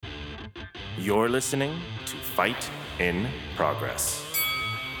You're listening to Fight in Progress.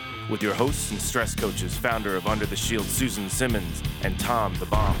 With your hosts and stress coaches, founder of Under the Shield, Susan Simmons, and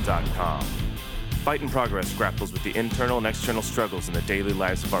TomTheBomb.com. Fight in Progress grapples with the internal and external struggles in the daily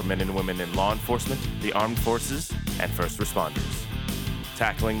lives of our men and women in law enforcement, the armed forces, and first responders.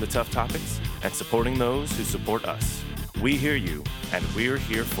 Tackling the tough topics and supporting those who support us. We hear you, and we're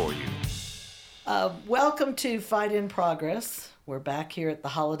here for you. Welcome to Fight in Progress. We're back here at the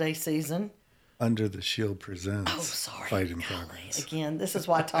holiday season. Under the Shield presents Fight in Progress. Again, this is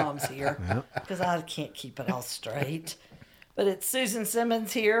why Tom's here, because I can't keep it all straight. But it's Susan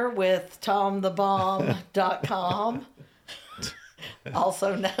Simmons here with TomTheBomb.com,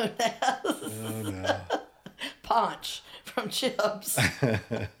 also known as Ponch from Chips,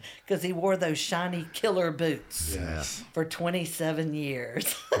 because he wore those shiny killer boots for 27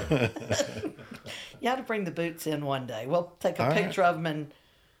 years. You had to bring the boots in one day. We'll take a picture of them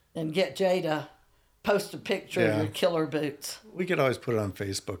and get Jay to post a picture of your killer boots. We could always put it on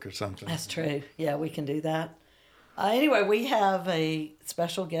Facebook or something. That's true. Yeah, we can do that. Anyway, we have a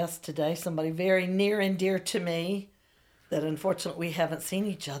special guest today, somebody very near and dear to me that unfortunately we haven't seen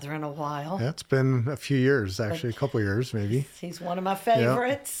each other in a while. Yeah, it's been a few years, actually, a couple of years maybe. He's one of my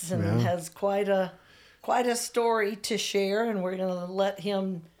favorites and has quite a story to share, and we're going to let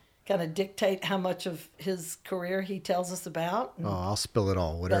him kind of dictate how much of his career he tells us about. Oh, I'll spill it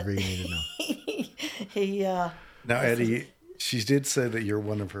all, whatever you need to know. Now, Eddie, she did say that you're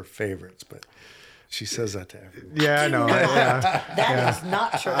one of her favorites, but she says that to everyone. Yeah, I know. That is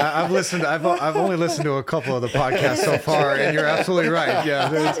not true. I've listened. I've only listened to a couple of the podcasts so far, and you're absolutely right. Yeah,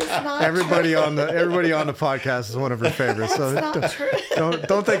 that is not everybody true. on the podcast is one of her favorites. That's not true.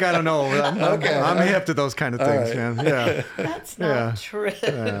 Don't think I don't know. I'm hip to those kind of things, man. Yeah, that's not true.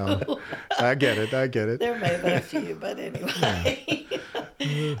 I get it. There may have been a few, but anyway.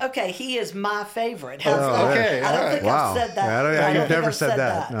 Okay, he is my favorite. How's that? Okay, I don't think I've said that. You've never said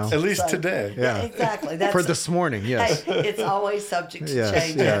that. No. At least today. Yeah, exactly. For this morning, yes. Hey, it's always subject to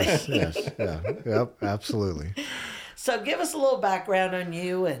change. Yes. Yep, absolutely. So give us a little background on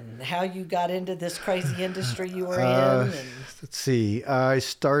you and how you got into this crazy industry you were in. Let's see. I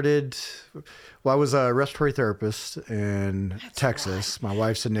was a respiratory therapist in Texas. Right. My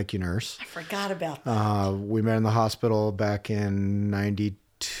wife's a NICU nurse. I forgot about that. We met in the hospital back in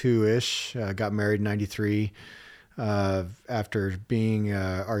 92-ish. Got married in 93. After being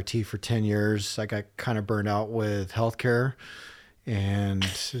RT for 10 years, I got kind of burned out with healthcare and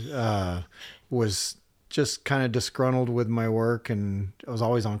was just kind of disgruntled with my work, and I was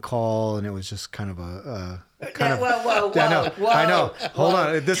always on call, and it was just kind of Whoa. I know. Hold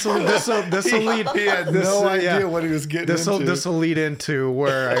on. This will lead. He had no idea what he was getting into. This will lead into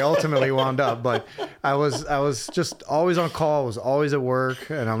where I ultimately wound up. But I was just always on call. I was always at work,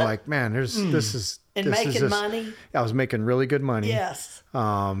 and I'm like, man, making money. I was making really good money. Yes. We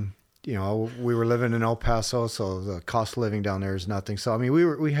were living in El Paso, so the cost of living down there is nothing. So I mean,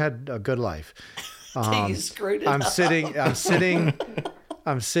 we had a good life. You screwed it up.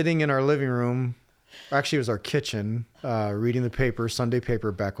 I'm sitting in our living room. Actually, it was our kitchen, reading the paper, Sunday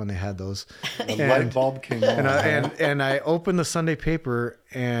paper, back when they had those. The light bulb came on. And I opened the Sunday paper,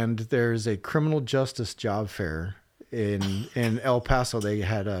 and there's a criminal justice job fair in El Paso. They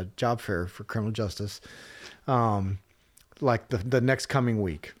had a job fair for criminal justice, like the next coming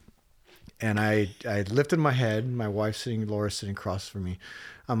week. And I lifted my head. My wife Laura sitting across from me.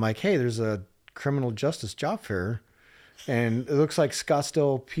 I'm like, hey, there's a criminal justice job fair, and it looks like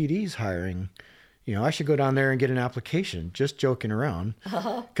Scottsdale PD's hiring. I should go down there and get an application. Just joking around,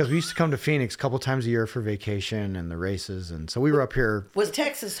 because we used to come to Phoenix a couple times a year for vacation and the races, and so we were up here. Was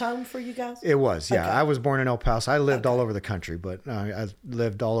Texas home for you guys? It was, yeah. Okay. I was born in El Paso. I lived all over the country, but I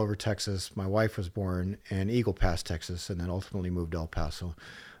lived all over Texas. My wife was born in Eagle Pass, Texas, and then ultimately moved to El Paso.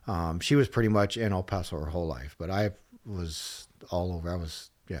 She was pretty much in El Paso her whole life, but I was all over. I was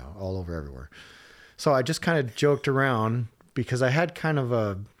all over everywhere. So I just kind of joked around because I had kind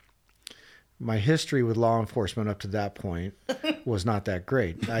of my history with law enforcement up to that point was not that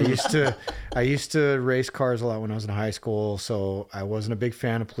great. I used to race cars a lot when I was in high school, so I wasn't a big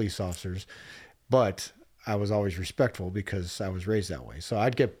fan of police officers, but I was always respectful because I was raised that way. So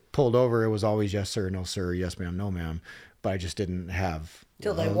I'd get pulled over. It was always yes, sir, no, sir, yes, ma'am, no, ma'am. But I just didn't have...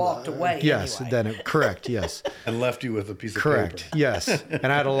 Till they walked away. Yes, anyway. Correct, yes. And left you with a piece of correct, paper. Yes. And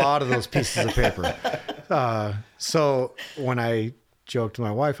I had a lot of those pieces of paper. So when I joked to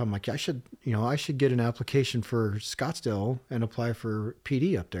my wife, I'm like, I should get an application for Scottsdale and apply for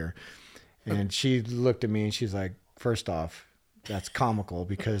PD up there. And she looked at me and she's like, first off, that's comical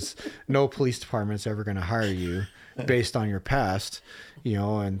because no police department's ever going to hire you based on your past,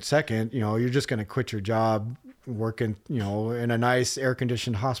 and second, you're just going to quit your job working, in a nice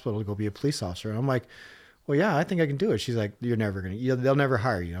air-conditioned hospital to go be a police officer. And I'm like, well, yeah, I think I can do it. She's like, they'll never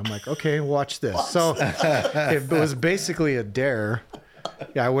hire you. I'm like, okay, watch this. So it was basically a dare.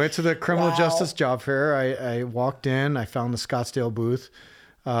 Yeah, I went to the criminal justice job fair. I walked in, I found the Scottsdale booth.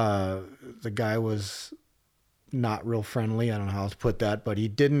 The guy was not real friendly. I don't know how to put that, but he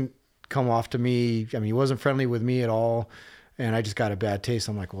didn't come off to me. I mean, he wasn't friendly with me at all. And I just got a bad taste.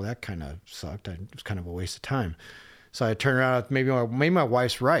 I'm like, well, that kind of sucked. It was kind of a waste of time. So I turned around, maybe my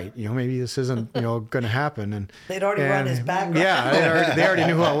wife's right. Maybe this isn't, going to happen. And they'd already run his background. Yeah, they already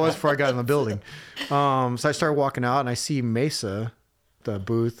knew who I was before I got in the building. So I started walking out and I see Mesa, the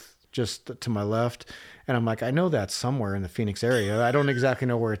booth just to my left. And I'm like, I know that's somewhere in the Phoenix area. I don't exactly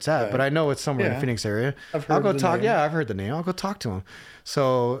know where it's at, but I know it's somewhere in the Phoenix area. I'll go talk. Name. Yeah, I've heard the name. I'll go talk to him.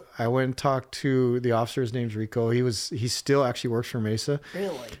 So I went and talked to the officer. His name's Rico. He still actually works for Mesa.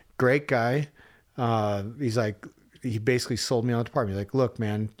 Really? Great guy. He basically sold me on the department. He's like, look,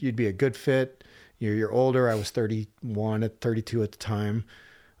 man, you'd be a good fit. You're older. I was 32 at the time.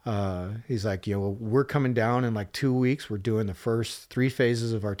 He's like, we're coming down in like 2 weeks. We're doing the first 3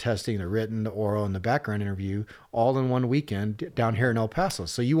 phases of our testing, the written, the oral, and the background interview, all in one weekend down here in El Paso.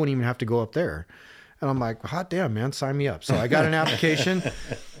 So you won't even have to go up there. And I'm like, hot damn, man, sign me up. So I got an application,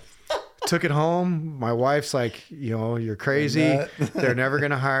 took it home. My wife's like, you're crazy. They're never going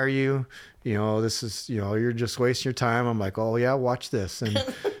to hire you. This is, you're just wasting your time. I'm like, oh yeah, watch this. And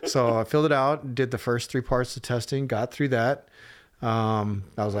so I filled it out, did the first 3 parts of testing, got through that. I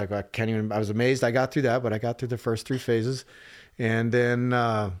was like, I was amazed I got through that, but I got through the first 3 phases. And then,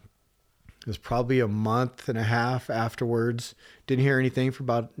 it was probably a month and a half afterwards. Didn't hear anything for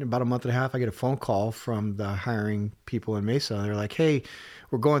about a month and a half. I get a phone call from the hiring people in Mesa. They're like, hey,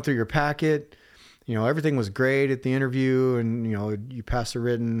 we're going through your packet. Everything was great at the interview and, you passed the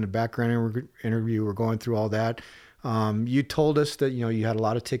written, the background interview. We're going through all that. You told us that, you had a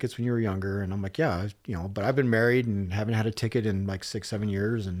lot of tickets when you were younger. And I'm like, yeah, but I've been married and haven't had a ticket in like 6-7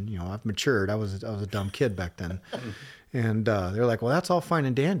 years. And, I've matured. I was a dumb kid back then. And they're like, well, that's all fine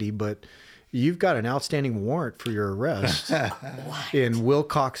and dandy, but you've got an outstanding warrant for your arrest in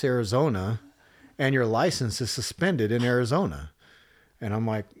Wilcox, Arizona, and your license is suspended in Arizona. And I'm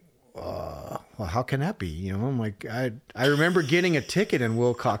like, well, how can that be? I'm like, I remember getting a ticket in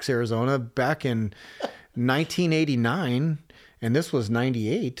Wilcox, Arizona back in 1989, and this was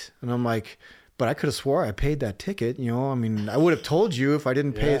 98. And I'm like, but I could have swore I paid that ticket. I would have told you if I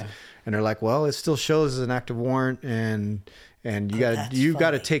didn't pay it. And they're like, well, it still shows as an active warrant, and you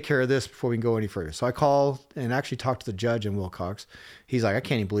got to take care of this before we can go any further. So I called and actually talked to the judge in Wilcox. He's like, I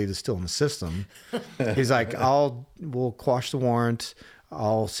can't even believe it's still in the system. He's like, we'll quash the warrant.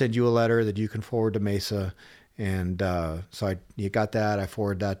 I'll send you a letter that you can forward to Mesa. And so you got that. I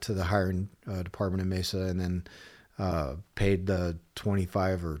forwarded that to the hiring department in Mesa, and then paid the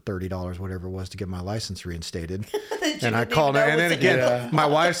 $25 or $30, whatever it was, to get my license reinstated. And I called her, and then again, my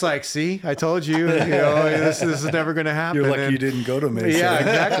wife's like, "See, I told you, this is never going to happen." You're lucky you didn't go to Mesa. Yeah,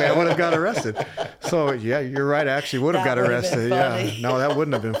 exactly. I would have got arrested. So yeah, you're right. I actually would have got arrested. Yeah, no, that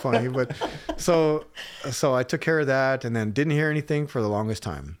wouldn't have been funny. But so I took care of that, and then didn't hear anything for the longest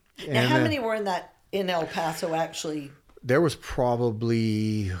time. Now, how many were in El Paso actually? There was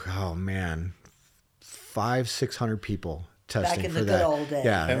probably 500-600 people testing back in for the that. Good old days.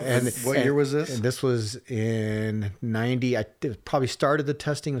 Yeah. And what year was this? And this was in 90. I probably started the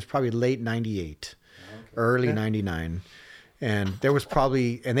testing. It was probably late 98, early 99. And there was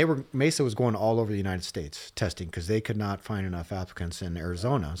probably, Mesa was going all over the United States testing because they could not find enough applicants in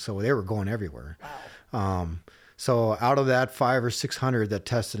Arizona. So they were going everywhere. Wow. So out of that 500 or 600 that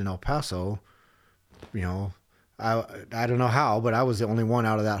tested in El Paso, I don't know how, but I was the only one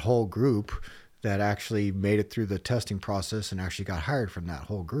out of that whole group that actually made it through the testing process and actually got hired from that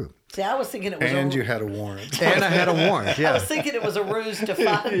whole group. See, I was thinking it was you had a warrant. And I had a warrant, yeah. I was thinking it was a ruse to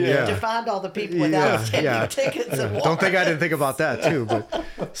find all the people with outstanding tickets and warrants. Don't think I didn't think about that too. But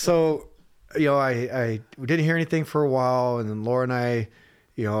so, I didn't hear anything for a while, and then Laura and I,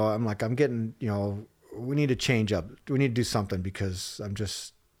 I'm like, I'm getting, we need to change up. We need to do something because I'm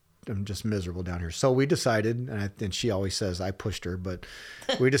just miserable down here. So we decided, and she always says I pushed her, but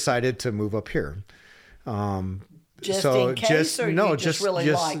we decided to move up here. Just in case, or you just really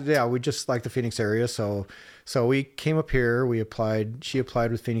liked? Yeah, we just like the Phoenix area. So we came up here. We applied. She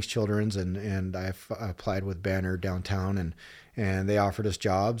applied with Phoenix Children's, and I applied with Banner downtown, and they offered us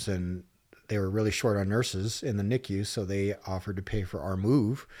jobs, and they were really short on nurses in the NICU, so they offered to pay for our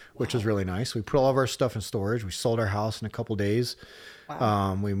move, which was really nice. We put all of our stuff in storage. We sold our house in a couple days.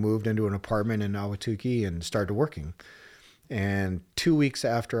 Wow. We moved into an apartment in Ahwatukee and started working. And 2 weeks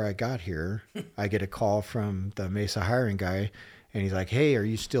after I got here, I get a call from the Mesa hiring guy, and he's like, "Hey, are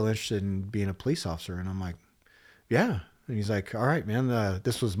you still interested in being a police officer?" And I'm like, "Yeah." And he's like, "All right, man."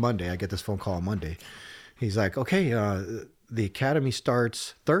 This was Monday. I get this phone call on Monday. He's like, "Okay, the academy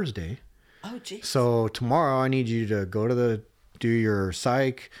starts Thursday. Oh, geez. So tomorrow I need you to go to do your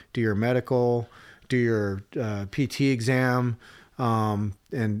psych, do your medical, do your PT exam,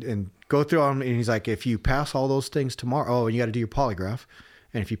 and go through all." And he's like, "If you pass all those things tomorrow, and you got to do your polygraph.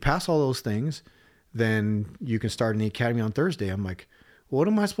 And if you pass all those things, then you can start in the academy on Thursday." I'm like, "What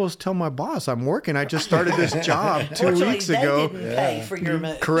am I supposed to tell my boss? I'm working. I just started this job 2 weeks ago." They didn't pay for your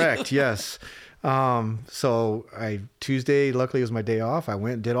move. Correct. Yes. So Tuesday, luckily it was my day off. I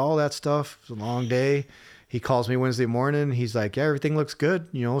went and did all that stuff. It was a long day. He calls me Wednesday morning. He's like, "Yeah, everything looks good.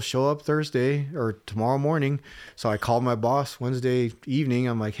 Show up Thursday or tomorrow morning." So I called my boss Wednesday evening.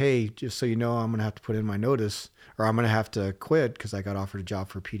 I'm like, "Hey, just so you know, I'm going to have to put in my notice, or I'm going to have to quit because I got offered a job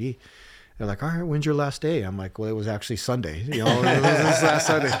for PD." They're like, "All right, when's your last day?" I'm like, "Well, it was actually Sunday. It was this last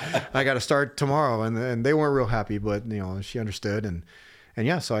Sunday. I got to start tomorrow." And they weren't real happy, but she understood. And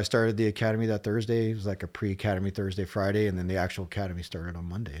yeah, so I started the academy that Thursday. It was like a pre-academy Thursday, Friday, and then the actual academy started on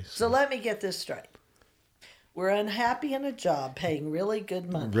Monday. So let me get this straight. We're unhappy in a job paying really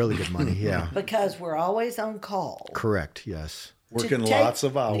good money. Really good money, yeah. Because we're always on call. Correct, yes. Working lots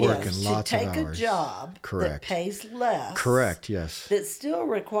of hours. Working lots of hours. To take a job that pays less. Correct, yes. That still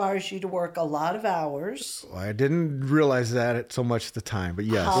requires you to work a lot of hours. Well, I didn't realize that so much at the time, but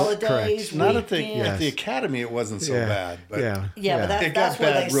yes. Holidays, correct. Not at the academy, it wasn't so bad. But but that's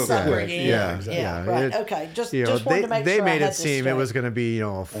where they sucker you. Yeah, right. Okay, just wanted to make they sure made I it seem it was going to be, a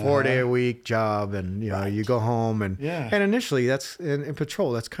 4-day-a-week job, and you go home and initially that's in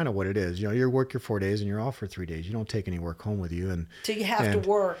patrol. That's kind of what it is. You work your 4 days and you're off for 3 days. You don't take any work home with you, and so you have to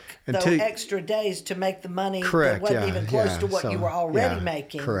work those extra days to make the money that wasn't even close to what you were already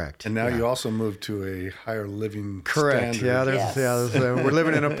making. Correct. And now you also moved to a higher living standard. Yes. We're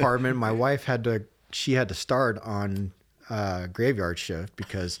living in an apartment. My wife had to start on graveyard shift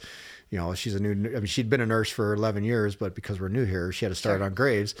because, she's she'd been a nurse for 11 years, but because we're new here, she had to start on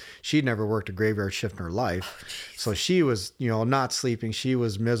graves. She'd never worked a graveyard shift in her life. So she was, not sleeping. She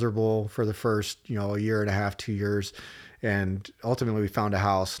was miserable for the first, a year and a half, 2 years. And ultimately we found a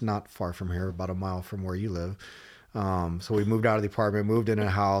house not far from here, about a mile from where you live. So we moved out of the apartment, moved in a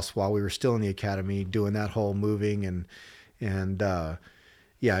house while we were still in the academy, doing that whole moving and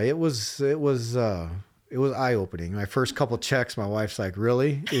it was eye-opening. My first couple checks, my wife's like,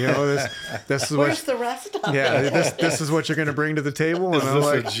 "Really? This is where's the rest of it?" Yeah, this is what you're going to bring to the table. And I'm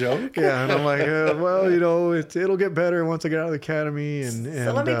like, a joke? Yeah, and I'm like, well, it'll get better once I get out of the academy. And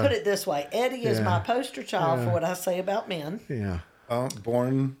so let me put it this way: Eddie is my poster child for what I say about men. Yeah.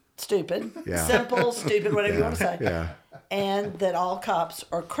 Born stupid, simple, stupid, whatever you want to say. Yeah. And that all cops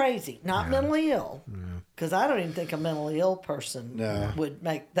are crazy, not mentally ill. Because I don't even think a mentally ill person would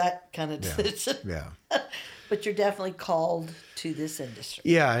make that kind of decision. Yeah. But you're definitely called to this industry.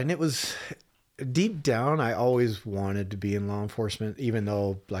 Yeah, and it was deep down, I always wanted to be in law enforcement, even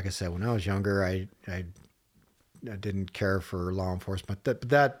though, like I said, when I was younger, I didn't care for law enforcement.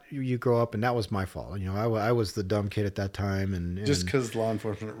 That you grow up, and that was my fault. I was the dumb kid at that time, and just because law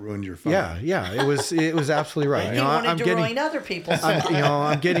enforcement ruined your fun. Yeah, it was absolutely right. You wanted to ruin other people's fun.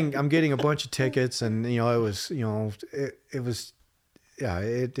 I'm getting a bunch of tickets, and it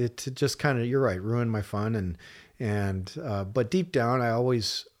just kind of, you're right, ruined my fun, but deep down, I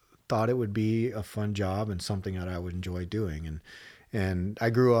always thought it would be a fun job and something that I would enjoy doing, and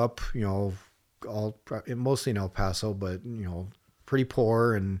I grew up, mostly in El Paso, but pretty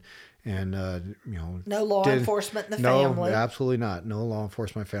poor and no law enforcement in the family. No, absolutely not. No law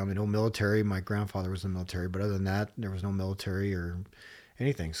enforcement family. No military. My grandfather was in the military, but other than that, there was no military or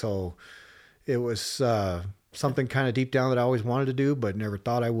anything. So it was something kind of deep down that I always wanted to do, but never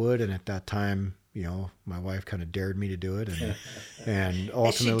thought I would. And at that time, my wife kind of dared me to do it, and ultimately,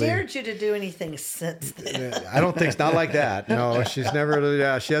 has she dared you to do anything since then? I don't think it's not like that. No, she's never.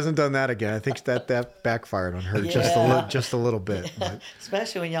 Yeah, she hasn't done that again. I think that backfired on her just a little bit. But,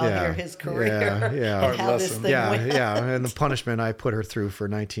 especially when y'all hear his career. Yeah. And how this thing went. And the punishment I put her through for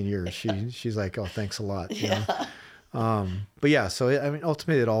 19 years. She's like, "Oh, thanks a lot." But yeah, so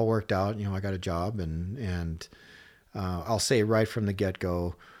ultimately it all worked out. I got a job, and I'll say right from the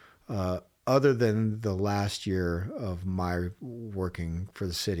get-go. Other than the last year of my working for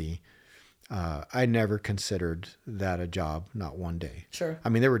the city, I never considered that a job, not one day. Sure. I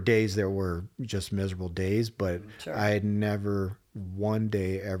mean, there were days that were just miserable days, but Sure. I had never one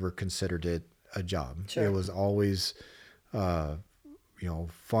day ever considered it a job. Sure. It was always,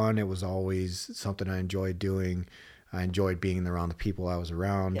 fun. It was always something I enjoyed doing. I enjoyed being around the people I was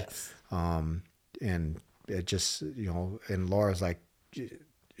around. Yes. And it just, and Laura's like,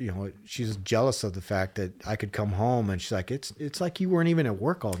 she's jealous of the fact that I could come home, and she's like, it's like you weren't even at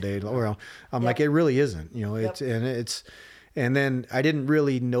work all day. Laura. I'm like, it really isn't, and then I didn't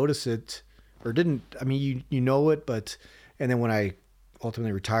really notice it you know it, but, and then when I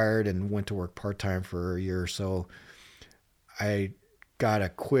ultimately retired and went to work part-time for a year or so, I got a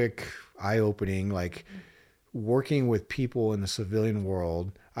quick eye-opening, like working with people in the civilian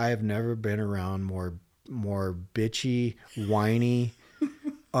world. I have never been around more bitchy, whiny,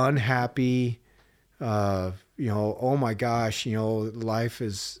 unhappy, oh my gosh, life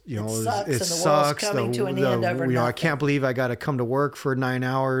is, it sucks. Coming to an end over I nothing. can't believe I got to come to work for 9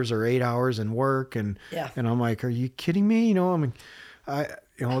 hours or 8 hours and work. And I'm like, are you kidding me?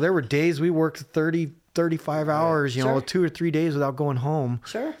 There were days we worked 30, 35 hours, Sure. 2 or 3 days without going home.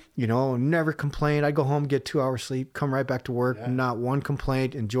 Sure. Never complained. I'd go home, get 2 hours sleep, come right back to work. Not one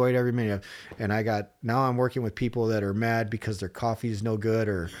complaint, enjoyed every minute. And now I'm working with people that are mad because their coffee is no good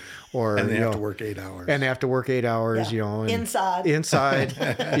or and they have to work 8 hours. And they have to work 8 hours, and Inside,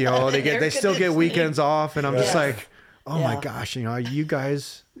 they still get weekends off. And I'm just like, oh my gosh, you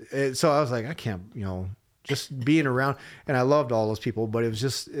guys. So I was like, I can't, just being around, and I loved all those people, but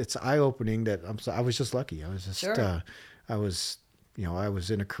it's eye-opening that I was just lucky. I was just, Sure. I was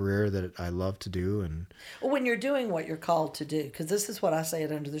in a career that I love to do. And when you're doing what you're called to do, because this is what I say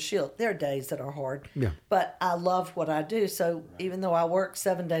at Under the Shield, there are days that are hard, but I love what I do. So even though I work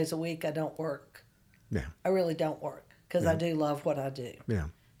 7 days a week, I don't work. Yeah. I really don't work because I do love what I do. Yeah.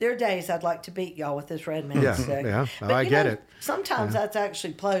 There are days I'd like to beat y'all with this Red Man stick. Yeah, But I get it. Sometimes that's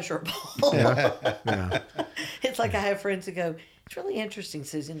actually pleasurable. Yeah. It's like I have friends who go, it's really interesting,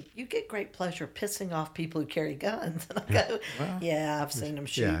 Susan. You get great pleasure pissing off people who carry guns. And I go, I've seen them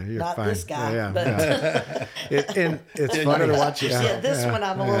shoot. Yeah, you're Not fine. this guy, but And it's funny to watch. this one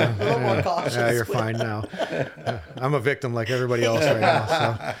I'm a little more cautious. Yeah, you're with. fine now. I'm a victim like everybody else right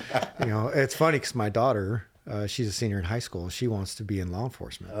now. So, it's funny because my daughter, she's a senior in high school. She wants to be in law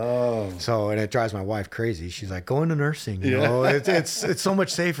enforcement. Oh. So, and it drives my wife crazy. She's like, go into nursing. It's so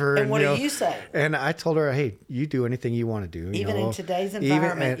much safer. And what do you say? And I told her, hey, you do anything you want to do. Even in today's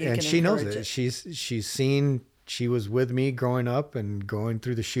environment, you and can she knows encourage it. it. She's seen. She was with me growing up and going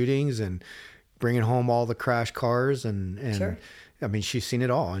through the shootings and bringing home all the crash cars and Sure. I mean, she's seen it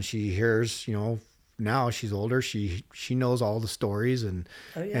all, and she hears, now she's older. She knows all the stories and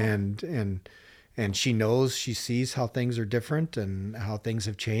and she knows, she sees how things are different and how things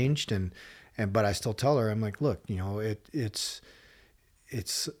have changed. But I still tell her, I'm like, look, it's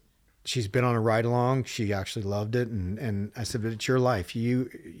she's been on a ride along. She actually loved it. And I said, but it's your life. You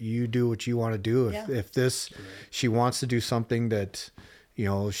do what you want to do. If she wants to do something that, she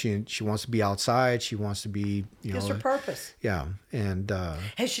wants to be outside. She wants to be, Gives her purpose. Yeah. And,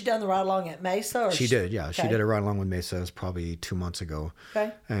 Has she done the ride along at Mesa? Or she did. Yeah. Okay. She did a ride along with Mesa. It was probably 2 months ago.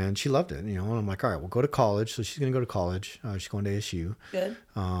 Okay. And she loved it, and I'm like, all right, we'll go to college. So she's going to go to college. She's going to ASU. Good.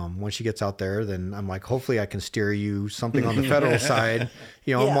 When she gets out there, then I'm like, hopefully I can steer you something on the federal side,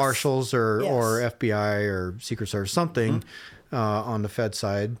 Yes. Marshals or Yes. FBI or Secret Service, something on the Fed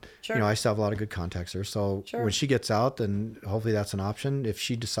side. Sure. I still have a lot of good contacts there. So Sure. when she gets out, then hopefully that's an option. If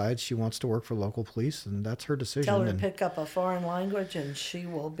she decides she wants to work for local police, then that's her decision. Tell her to And- pick up a foreign language and she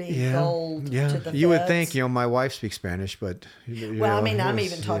will be yeah, gold yeah. to the You would feds. think, my wife speaks Spanish, but Well, I mean, I'm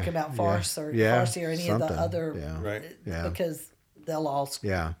even talking about Farsi or Farsi or any of the something. other, Right. Yeah. because they'll all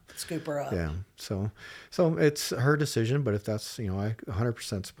scoop her up. Yeah. So it's her decision, but if that's, I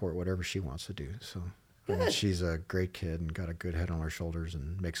 100% support whatever she wants to do. So I mean, Good. she's a great kid and got a good head on her shoulders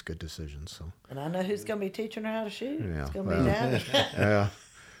and makes good decisions. So And I know who's going to be teaching her how to shoot. Yeah, It's going to be well. Dad. yeah.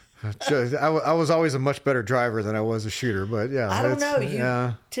 I was always a much better driver than I was a shooter, but yeah. I don't it's- know.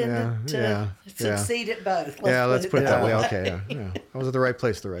 You tend to yeah. succeed at both. Let's put it that way. Okay. Yeah. I was at the right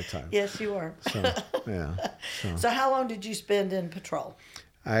place at the right time. Yes, you were. So, yeah. So how long did you spend in patrol?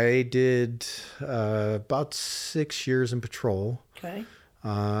 I did about 6 years in patrol. Okay.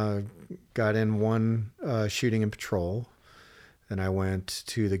 Got in one shooting in patrol. Then I went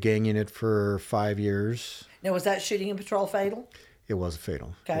to the gang unit for 5 years. Now, was that shooting in patrol fatal? It was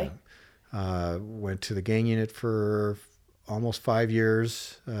fatal. Okay. Yeah. Went to the gang unit for almost 5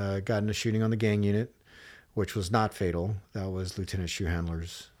 years. Got in a shooting on the gang unit, which was not fatal. That was Lieutenant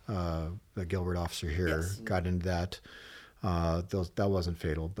Shoehandler's, the Gilbert officer here. Yes. Got into that. That wasn't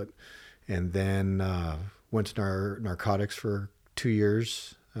fatal, but and then went to narcotics for 2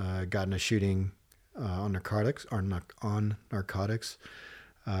 years. Got in a shooting on narcotics.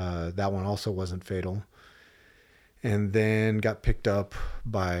 That one also wasn't fatal. And then got picked up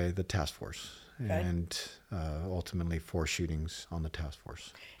by the task force, and ultimately 4 shootings on the task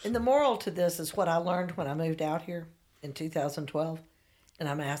force. So. And the moral to this is what I learned when I moved out here in 2012. And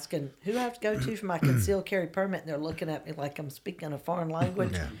I'm asking, who do I have to go to for my concealed carry permit? And they're looking at me like I'm speaking a foreign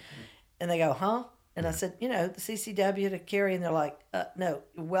language. Yeah. And they go, huh? And I said, the CCW to carry. And they're like, no,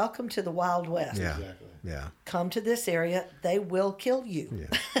 welcome to the Wild West. Yeah. Exactly. Yeah. Come to this area. They will kill you.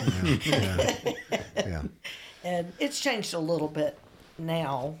 Yeah. And it's changed a little bit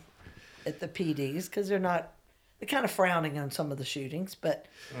now at the PDs because they're kind of frowning on some of the shootings. But,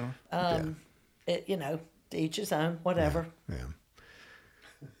 to each his own, whatever. Yeah.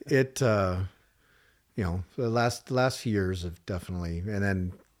 It, the last few years have definitely, and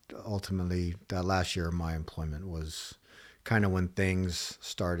then ultimately that last year of my employment was kind of when things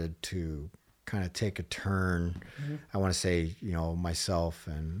started to kind of take a turn. Mm-hmm. I want to say, myself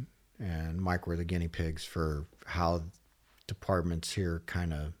and Mike were the guinea pigs for how departments here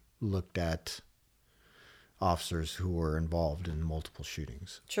kind of looked at officers who were involved in multiple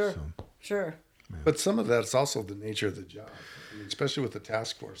shootings. Sure. Yeah. But some of that's also the nature of the job, especially with the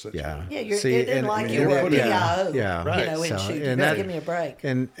task force. It didn't like you were a PIO. Yeah, right. In shooting. Give me a break.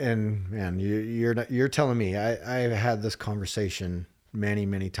 And man, you're telling me I had this conversation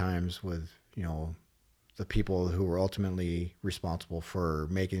many times with the people who were ultimately responsible for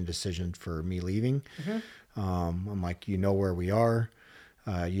making a decision for me leaving. Mm-hmm. I'm like, where we are,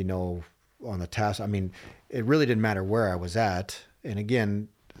 on the task. I mean, it really didn't matter where I was at. And again,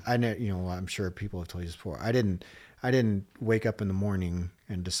 I know, I'm sure people have told you this before. I didn't wake up in the morning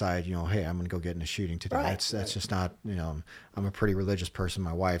and decide, hey, I'm going to go get in a shooting today. Right. That's just not, I'm a pretty religious person.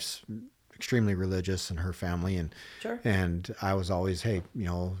 My wife's extremely religious and her family. And, sure. And I was always, hey,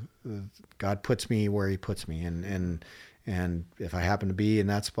 God puts me where he puts me. And if I happen to be in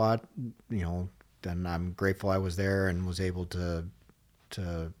that spot, then I'm grateful I was there and was able to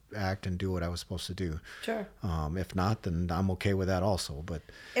act and do what I was supposed to do. Sure. If not, then I'm okay with that also.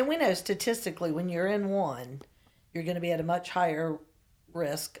 And we know statistically when you're in one, you're going to be at a much higher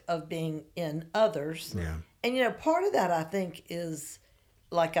risk of being in others. Yeah. And part of that I think is,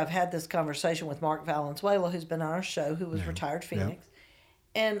 like, I've had this conversation with Mark Valenzuela, who's been on our show, who was retired Phoenix.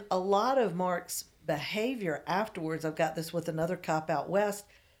 Yeah. And a lot of Mark's behavior afterwards, I've got this with another cop out west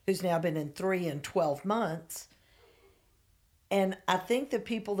who's now been in 3 and 12 months. And I think the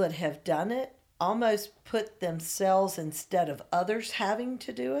people that have done it almost put themselves, instead of others having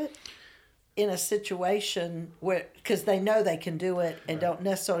to do it, in a situation where, because they know they can do it and don't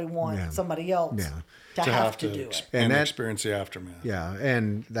necessarily want somebody else to have to do it. And experience the aftermath. Yeah,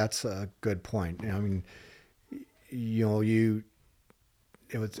 and that's a good point. I mean,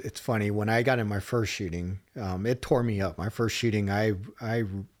 it's funny. When I got in my first shooting, it tore me up. My first shooting, I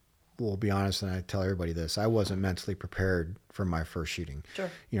will be honest, and I tell everybody this, I wasn't mentally prepared for my first shooting. Sure.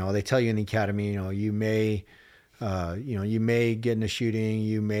 They tell you in the academy, you may get in a shooting,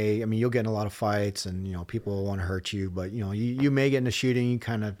 you'll get in a lot of fights and, people will want to hurt you, but, you may get in a shooting, you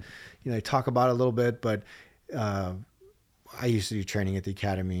kind of, they talk about it a little bit, but I used to do training at the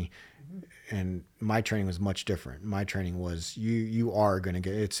academy, and my training was much different. My training was you are going to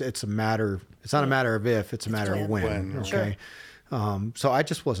get, it's not a matter of if, it's a matter of when. Okay. Sure. So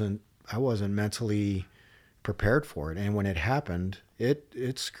I wasn't mentally prepared for it. And when it happened,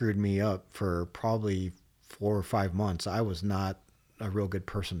 it screwed me up for probably 4 or 5 months. I was not a real good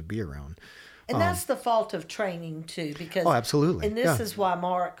person to be around. And that's the fault of training too, because absolutely. And this is why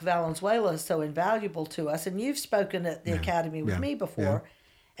Mark Valenzuela is so invaluable to us. And you've spoken at the academy with me before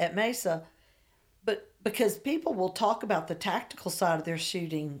at Mesa, but because people will talk about the tactical side of their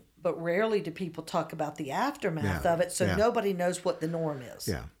shooting, but rarely do people talk about the aftermath of it. So nobody knows what the norm is.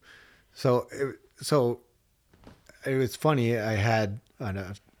 Yeah. So it was funny. I had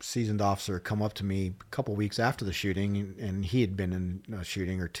a seasoned officer come up to me a couple weeks after the shooting, and he had been in a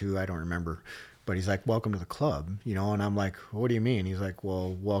shooting or two, I don't remember, but he's like, "Welcome to the club," and I'm like, "What do you mean?" He's like,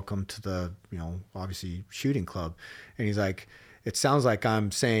 "Well, welcome to the, obviously shooting club," and he's like, "It sounds like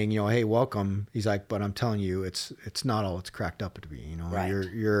I'm saying, hey, welcome." He's like, "But I'm telling you, it's not all it's cracked up to be. Right.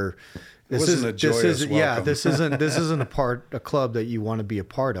 This isn't a joyous welcome. This isn't a club that you want to be a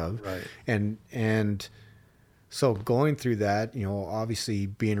part of." Right. And so going through that, obviously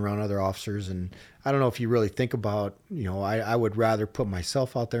being around other officers, and I don't know if you really think about, I would rather put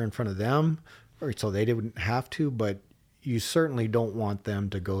myself out there in front of them, or so they didn't have to, but you certainly don't want them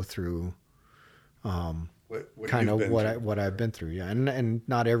to go through kind of what I've been through. Yeah. And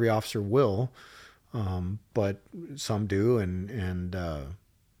not every officer will, but some do. And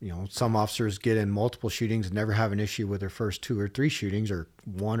some officers get in multiple shootings and never have an issue with their first 2 or 3 shootings or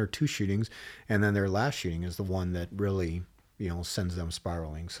 1 or 2 shootings. And then their last shooting is the one that really, sends them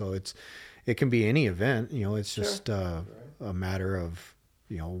spiraling. So it can be any event, it's just a matter of,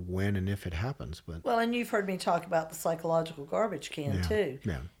 when and if it happens. But well, and you've heard me talk about the psychological garbage can too.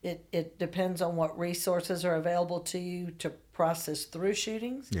 Yeah. It depends on what resources are available to you to process through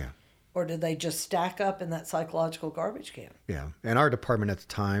shootings. Yeah. Or do they just stack up in that psychological garbage can? Yeah. And our department at the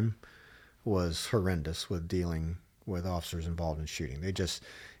time was horrendous with dealing with officers involved in shooting. They just,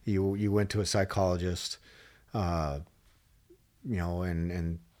 you went to a psychologist, and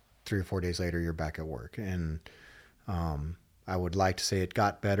 3 or 4 days later you're back at work. And I would like to say it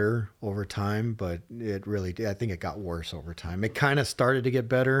got better over time, but it really did. I think it got worse over time. It kind of started to get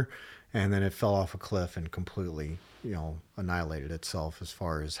better, and then it fell off a cliff and completely, annihilated itself as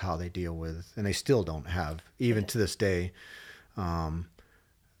far as how they deal with, and they still don't have, even to this day. From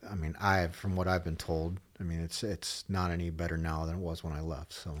what I've been told, it's not any better now than it was when I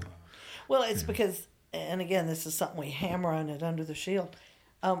left. So, well, it's because, and again, this is something we hammer on it Under the Shield.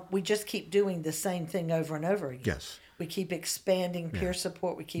 We just keep doing the same thing over and over again. Yes. We keep expanding peer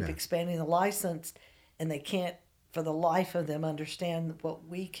support. We keep expanding the license, and they can't, for the life of them, understand what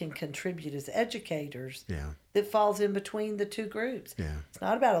we can contribute as educators that falls in between the two groups. Yeah. It's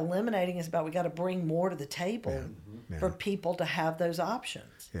not about eliminating. It's about we got to bring more to the table for people to have those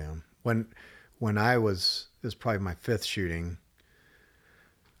options. Yeah. When it was probably my 5th shooting,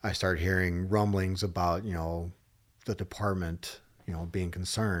 I started hearing rumblings about, the department being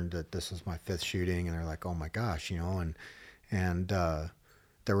concerned that this was my 5th shooting, and they're like, oh my gosh, and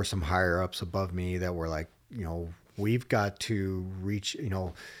there were some higher ups above me that were like, we've got to reach,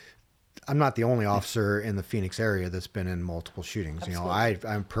 I'm not the only officer in the Phoenix area that's been in multiple shootings. Absolutely.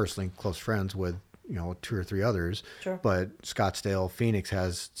 I'm personally close friends with, 2 or 3 others, but Scottsdale, Phoenix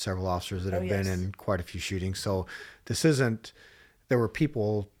has several officers that have been in quite a few shootings. So there were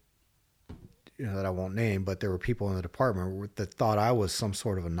people, that I won't name, but there were people in the department that thought I was some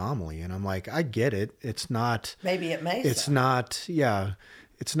sort of anomaly. And I'm like, I get it. It's not. Maybe it may. It's not. Yeah.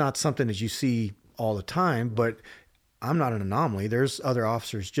 It's not something that you see all the time, but I'm not an anomaly. There's other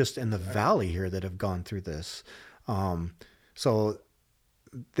officers just in the valley here that have gone through this. So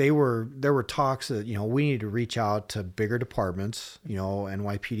there were talks that, we need to reach out to bigger departments,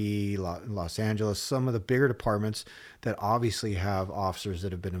 NYPD, Los Angeles, some of the bigger departments that obviously have officers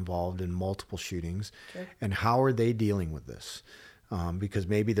that have been involved in multiple shootings. Okay. And how are they dealing with this? Because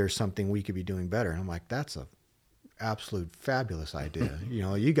maybe there's something we could be doing better. And I'm like, that's a absolute fabulous idea.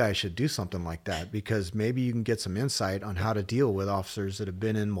 You guys should do something like that, because maybe you can get some insight on how to deal with officers that have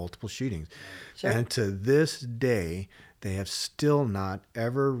been in multiple shootings. Sure. And to this day, they have still not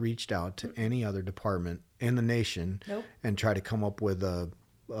ever reached out to any other department in the nation and try to come up with a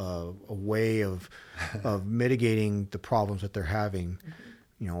way of mitigating the problems that they're having,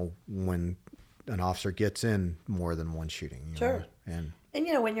 when an officer gets in more than one shooting. Sure. And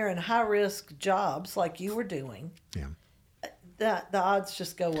when you're in high risk jobs like you were doing, the odds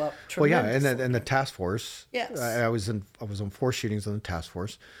just go up tremendously. Well, and the task force. Yes. I was on 4 shootings on the task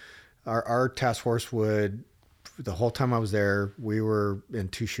force. Our task force would, the whole time I was there, we were in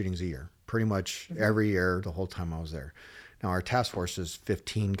 2 shootings a year, pretty much every year, the whole time I was there. Now our task force is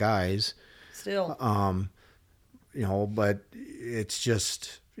 15 guys. Still. But it's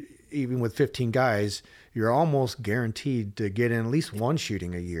just, even with 15 guys, you're almost guaranteed to get in at least 1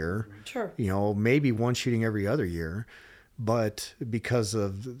 shooting a year. Sure. Maybe 1 shooting every other year. But because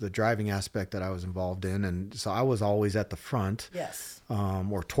of the driving aspect that I was involved in, and so I was always at the front. Yes.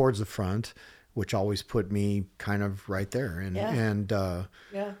 Or towards the front, which always put me kind of right there. And it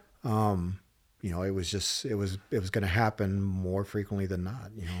was going to happen more frequently than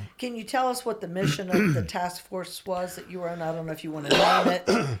not. Can you tell us what the mission of the task force was that you were in? I don't know if you want to name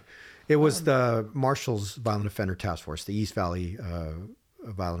it. It was the Marshals Violent Offender Task Force, the East Valley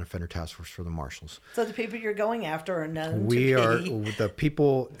Violent Offender Task Force for the Marshals. So the people you're going after are known we to be... are the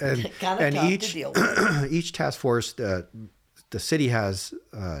people, and each to deal with. Each task force, the city has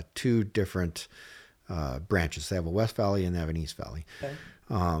 2 different branches. They have a West Valley and they have an East Valley. Okay.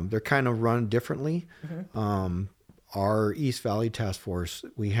 They're kind of run differently. Mm-hmm. Our East Valley task force,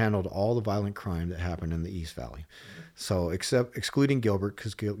 we handled all the violent crime that happened in the East Valley. So excluding Gilbert,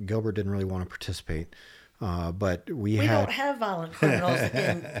 because Gilbert didn't really want to participate. But we don't have violent criminals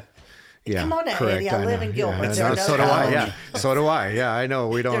in Yeah, Come on now, correct. Eddie. I live in Gilbert. Yeah, There are so no do I. violent- Yeah, so do I. Yeah, I know.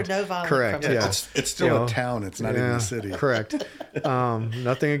 We don't. There are no violent correct. criminals. Yeah, It's still a town. It's not even a city. Correct.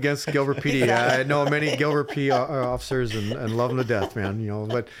 Nothing against Gilbert PD. I know many Gilbert P officers and love them to death, man.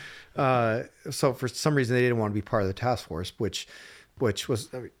 But so for some reason they didn't want to be part of the task force, which was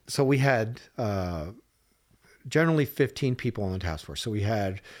so we had generally 15 people on the task force. So we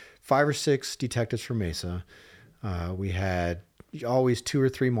had 5 or 6 detectives from Mesa. We had always 2 or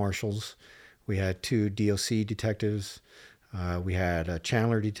 3 marshals. We had 2 DOC detectives. We had a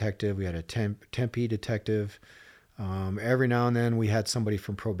Chandler detective. We had a Tempe detective. Every now and then we had somebody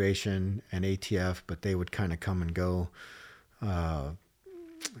from probation and ATF, but they would kind of come and go.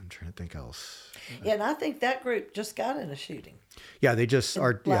 I'm trying to think else. Yeah, and I think that group just got in a shooting. Yeah, they just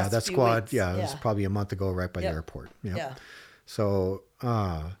are. Yeah, last that few squad. weeks. Yeah, it Yeah. was probably a month ago, right by the Yep. airport. Yep. Yeah. So,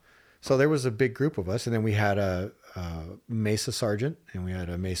 so there was a big group of us, and then we had a Mesa sergeant, and we had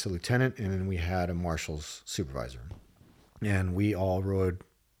a Mesa lieutenant, and then we had a marshal's supervisor, and we all rode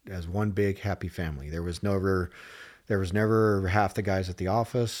as one big happy family. There was never half the guys at the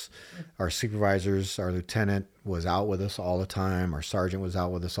office. Our supervisors, our lieutenant was out with us all the time. Our sergeant was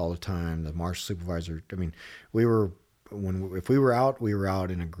out with us all the time. The marshal supervisor. I mean, if we were out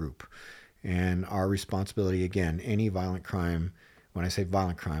in a group, and our responsibility, again, any violent crime. When I say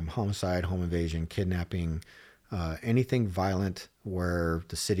violent crime, homicide, home invasion, kidnapping, anything violent where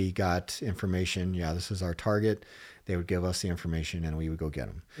the city got information, this is our target, they would give us the information and we would go get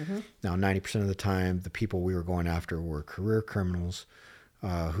them. Mm-hmm. Now, 90% of the time, the people we were going after were career criminals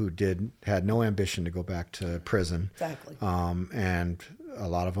who had no ambition to go back to prison. Exactly. And a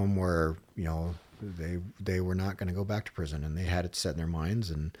lot of them were, they were not going to go back to prison, and they had it set in their minds,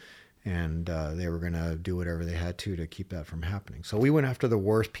 and they were going to do whatever they had to keep that from happening. So we went after the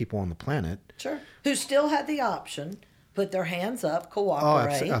worst people on the planet. Sure. Who still had the option, put their hands up,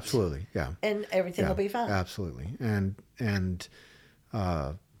 cooperate. Oh, absolutely. Yeah. And everything will be fine. Absolutely. And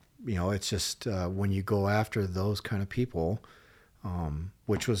it's just when you go after those kind of people,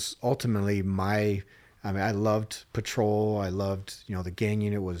 which was ultimately I loved patrol. I loved, the gang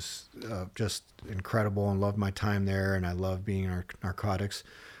unit was just incredible, and loved my time there. And I loved being in narcotics.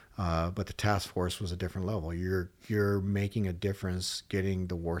 But the task force was a different level. You're making a difference, getting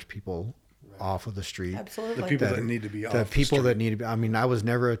the worst people off of the street. Absolutely. The people that need to be off the people street. that need to be. I mean, I was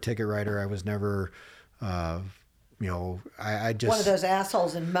never a ticket writer. I was never, I just one of those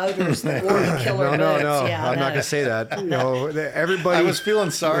assholes in motors that wore the killer no. boots. Yeah, I'm not gonna say that. Everybody. I was feeling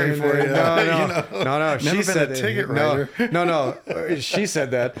sorry for you. No. She Never said been a ticket no, writer. no. She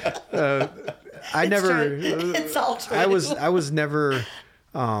said that. I never. True. It's all true. I was never.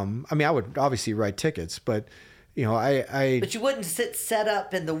 I would obviously write tickets, but But you wouldn't set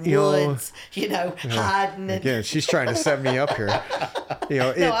up in the woods, hiding. And... Again, she's trying to set me up here.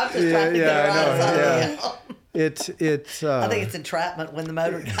 No, I'm just trying to get her eyes on you. I think it's entrapment when the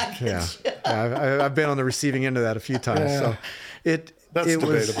motor guy gets you. I've been on the receiving end of that a few times. So That's it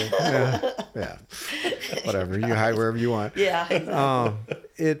was debatable. yeah. Whatever, you hide wherever you want. Yeah.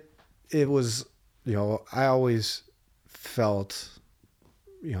 Exactly. It was, I always felt,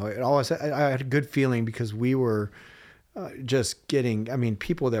 I had a good feeling because we were just getting,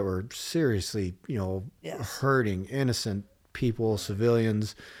 people that were seriously, Yes. hurting innocent people,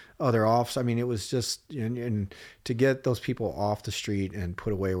 civilians, other officers. It was just, and to get those people off the street and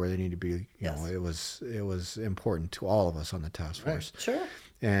put away where they need to be, it was important to all of us on the task force. Sure.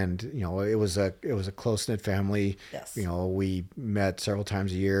 And it was a close knit family. Yes. We met several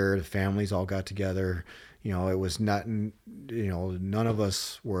times a year. The families all got together. It was not. None of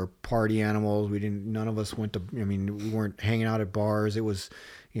us were party animals. None of us went to. We weren't hanging out at bars. It was,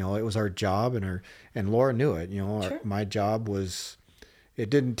 it was our job, and Laura knew it. Sure. My job was. It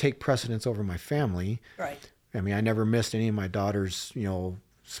didn't take precedence over my family. Right. I never missed any of my daughter's,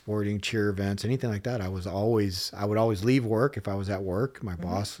 sporting cheer events, anything like that. I would always leave work if I was at work. My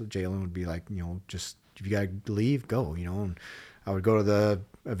boss, Jalen, would be like, just if you got to leave, go, and I would go to the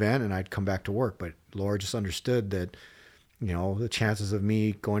event and I'd come back to work. But Laura just understood that, the chances of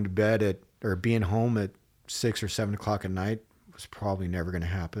me going to bed or being home at 6 or 7 o'clock at night was probably never going to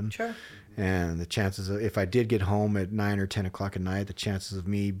happen. Sure. And the chances of, if I did get home at 9 or 10 o'clock at night, the chances of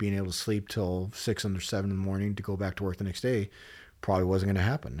me being able to sleep till 6 or 7 in the morning to go back to work the next day probably wasn't going to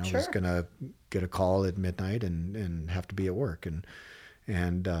happen. I was going to get a call at midnight and have to be at work.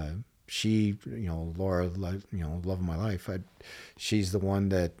 And she, Laura, love of my life, she's the one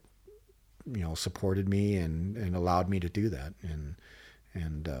that, supported me and allowed me to do that.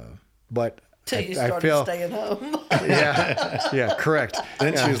 But Till you started staying home. Yeah, correct.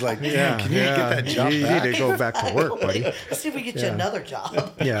 Then she was like, can you get that job you back? need to go back to work, buddy. Let's see if we get you another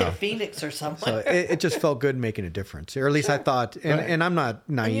job in Phoenix or somewhere. So it just felt good making a difference. Or at least I thought, and I'm not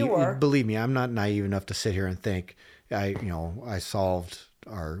naive. You were. Believe me, I'm not naive enough to sit here and think I solved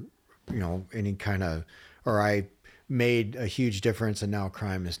any kind of, or I made a huge difference and now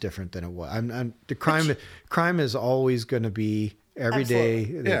crime is different than it was. Crime is always going to be every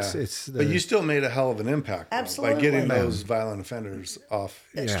day. But you still made a hell of an impact Absolutely. by getting those violent offenders off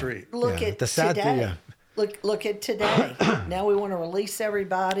the street. Look at today. Look at today. Now we want to release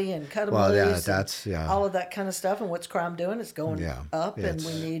everybody and cut them loose. All of that kind of stuff. And what's crime doing? It's going up, and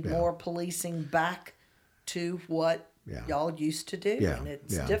we need more policing back to what y'all used to do, and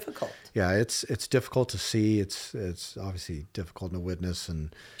it's difficult. Yeah, it's difficult to see. It's obviously difficult to witness,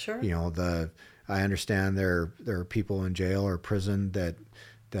 and I understand there are people in jail or prison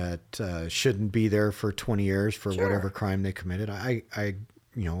that shouldn't be there for 20 years for whatever crime they committed. I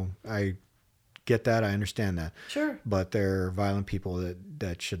get that. I understand that. Sure. But there are violent people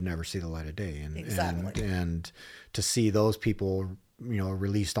that should never see the light of day, and to see those people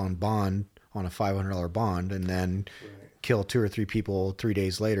released on bond, on a $500 bond, and then kill 2 or 3 people 3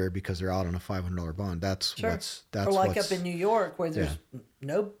 days later because they're out on a $500 bond. That's or like up in New York where there's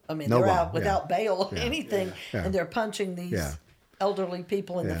they're out without bail or anything, and they're punching these elderly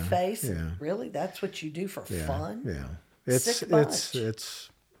people in the face. Yeah. Really, that's what you do for fun?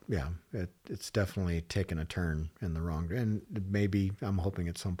 Yeah, it's definitely taken a turn in the wrong, and maybe I'm hoping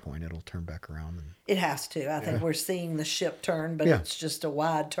at some point it'll turn back around. It has to. I think we're seeing the ship turn, but it's just a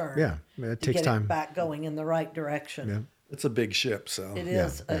wide turn. Yeah, it takes time. It back going in the right direction. Yeah. It's a big ship, so it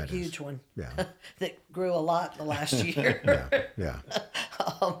is a huge one. Yeah, that grew a lot in the last year. Yeah.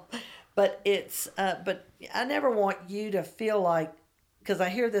 But it's but I never want you to feel like, because I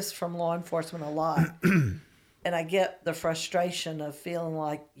hear this from law enforcement a lot. And I get the frustration of feeling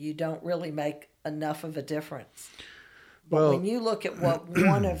like you don't really make enough of a difference. But when you look at what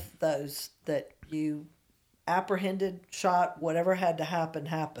one of those that you apprehended, shot, whatever had to happen,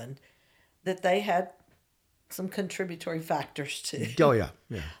 happened, that they had some contributory factors to. Oh, yeah.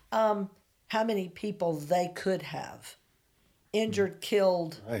 How many people they could have injured,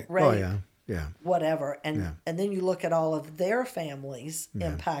 killed, raped, whatever. And then you look at all of their families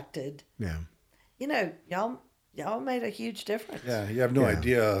impacted. Yeah. Y'all made a huge difference. Yeah, you have no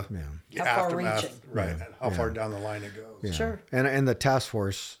idea how far reaching, and how far down the line it goes. Yeah. Sure. And our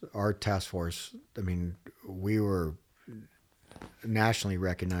task force. I mean, we were nationally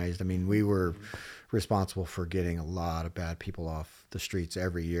recognized. I mean, we were responsible for getting a lot of bad people off the streets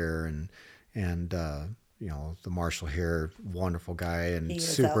every year, and the marshal here, wonderful guy, and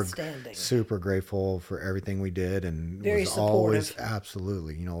super grateful for everything we did, and very was supportive. Always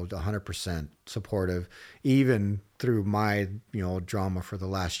absolutely 100% supportive. Even through my drama for the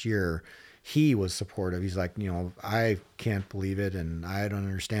last year, he was supportive. He's like, I can't believe it, and I don't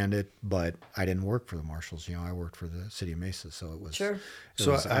understand it, but I didn't work for the marshals. I worked for the city of Mesa, so it was sure.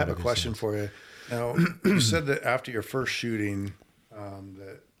 So I have a question for you. Now, you said that after your first shooting,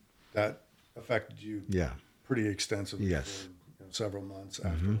 that affected you pretty extensively for several months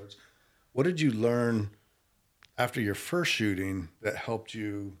afterwards. What did you learn after your first shooting that helped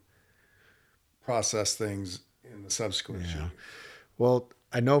you process things in the subsequent shooting? Well,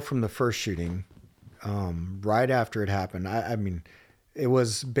 I know from the first shooting, right after it happened, I mean, it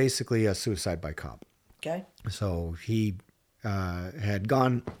was basically a suicide by cop. Okay. So he had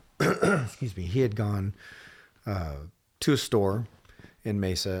gone, he had gone to a store in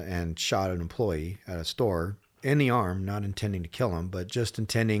Mesa and shot an employee at a store in the arm, not intending to kill him, but just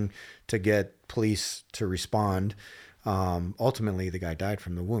intending to get police to respond. Ultimately, the guy died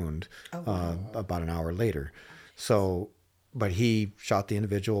from the wound about an hour later. So, but he shot the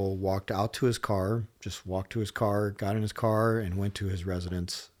individual, walked out to his car, got in his car, and went to his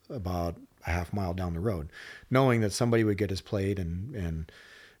residence about a half mile down the road, knowing that somebody would get his plate, and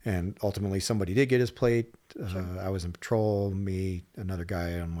ultimately somebody did get his plate. I was in patrol, me, another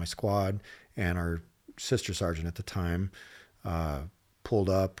guy on my squad, and our sister sergeant at the time pulled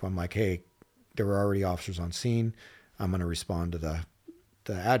up. I'm like, hey, there were already officers on scene. I'm going to respond to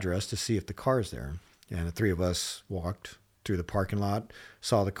the address to see if the car's there. And the 3 of us walked through the parking lot,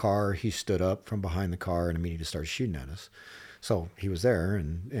 saw the car. He stood up from behind the car and immediately started shooting at us. So he was there,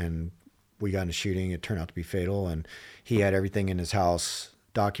 and we got into shooting. It turned out to be fatal, and he had everything in his house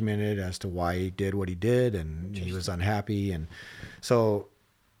documented as to why he did what he did, and he was unhappy. And so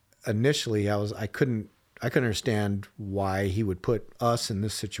initially I couldn't understand why he would put us in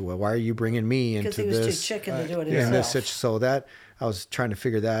this situation. Why are you bringing me into this? Because he was too chicken to do it himself. So that I was trying to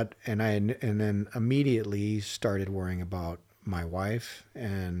figure that, and then immediately started worrying about my wife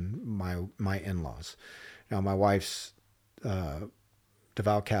and my in-laws. Now my wife's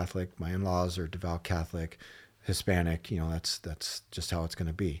devout Catholic. My in-laws are devout Catholic, Hispanic. That's just how it's going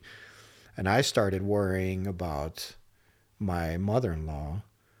to be. And I started worrying about my mother-in-law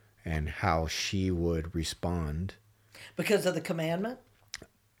and how she would respond. Because of the commandment?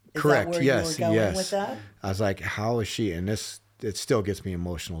 Correct. Is that where yes. you were going yes. with that? I was like, how is she? And it still gets me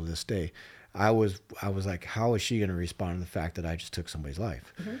emotional to this day. I was like, how is she going to respond to the fact that I just took somebody's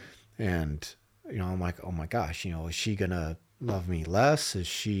life? Mm-hmm. And I'm like, oh my gosh, is she going to love me less? Is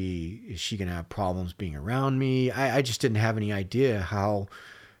she going to have problems being around me? I just didn't have any idea how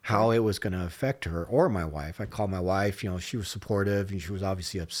it was going to affect her or my wife. I called my wife, she was supportive and she was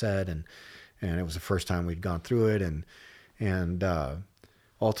obviously upset, and it was the first time we'd gone through it. And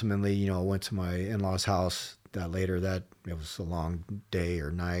ultimately, went to my in-laws' house that it was a long day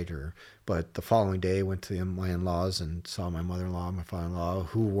or night, but the following day went to my in-laws and saw my mother-in-law, my father-in-law,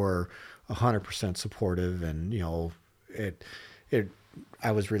 who were 100% supportive. And,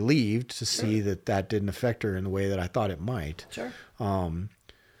 I was relieved to see that didn't affect her in the way that I thought it might. Sure.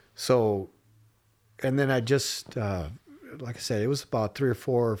 So, and then I just, like I said, it was about 3 or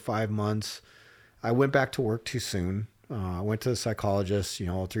 4 or 5 months. I went back to work too soon. I went to the psychologist,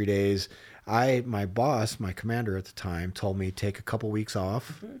 3 days. My boss, my commander at the time, told me take a couple weeks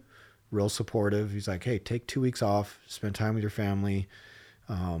off. Mm-hmm. Real supportive. He's like, hey, take 2 weeks off, spend time with your family.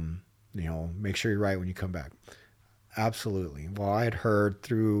 Make sure you're right when you come back. Absolutely. Well, I had heard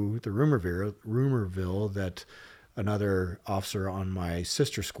through the rumorville that another officer on my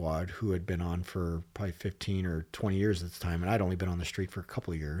sister squad, who had been on for probably 15 or 20 years at the time, and I'd only been on the street for a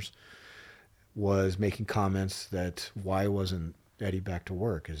couple of years, was making comments that why wasn't Eddie back to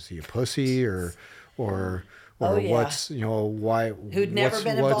work? Is he a pussy or what's, why? Who'd never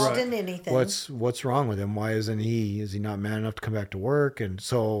been involved in anything. What's wrong with him? Why is he not man enough to come back to work? And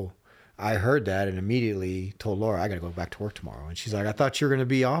so I heard that and immediately told Laura, I got to go back to work tomorrow. And she's like, I thought you were going to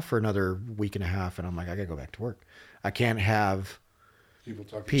be off for another week and a half. And I'm like, I got to go back to work. I can't have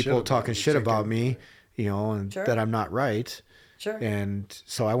people talking shit about me, and sure. that I'm not right. Sure. And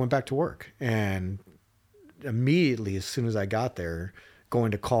so I went back to work, and immediately, as soon as I got there,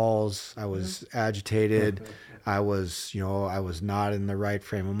 going to calls, I was agitated. I was not in the right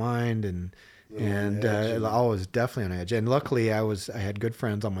frame of mind, and I was definitely on edge. And luckily, I had good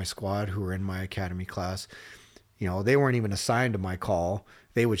friends on my squad who were in my academy class. They weren't even assigned to my call.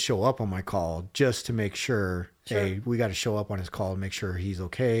 They would show up on my call just to make sure, hey, we got to show up on his call and make sure he's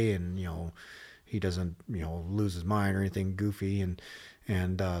okay, and he doesn't lose his mind or anything goofy.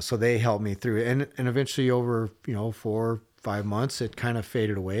 And so they helped me through it. And eventually, over 4 or 5 months, it kind of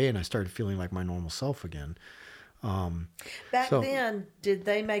faded away, and I started feeling like my normal self again. Then, did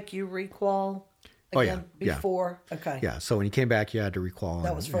they make you requal again before? Yeah. Okay. Yeah. So when you came back, you had to requal.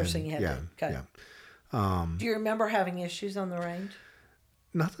 That was the first thing you had to. Okay. Yeah. Do you remember having issues on the range?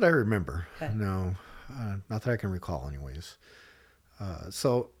 Not that I remember. Okay. No, not that I can recall anyways.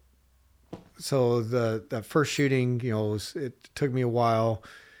 So that first shooting, it took me a while.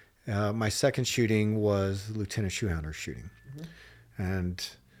 My second shooting was Lieutenant Shoehounder's shooting. Mm-hmm. And,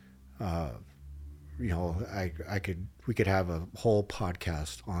 we could have a whole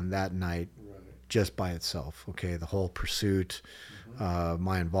podcast on that night just by itself. Okay. The whole pursuit,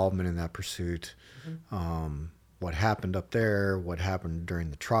 my involvement in that pursuit, what happened up there, what happened during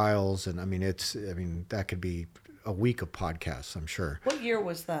the trials. And that could be a week of podcasts, I'm sure. What year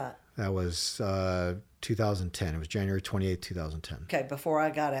was that? That was 2010. It was January 28th, 2010. Okay, before I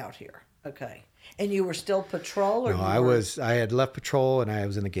got out here. Okay. And you were still patrol? Or no, I had left patrol and I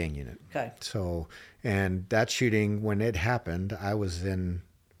was in the gang unit. Okay. So, and that shooting, when it happened, it was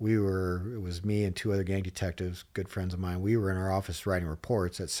me and 2 other gang detectives, good friends of mine. We were in our office writing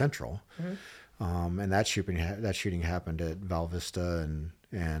reports at Central. Mm-hmm. And that shooting happened at Val Vista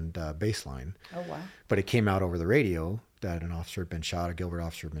and Baseline. Oh, wow. But it came out over the radio that an officer had been shot, a Gilbert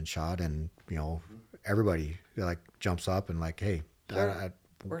officer had been shot, and everybody jumps up and hey, sure.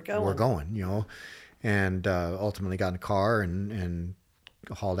 We're going, and ultimately got in the car and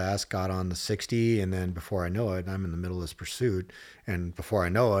hauled ass, got on the 60, and then before I know it, I'm in the middle of this pursuit, and before I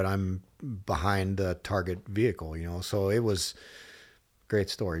know it, I'm behind the target vehicle, So it was a great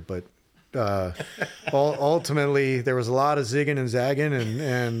story, but. Ultimately, there was a lot of zigging and zagging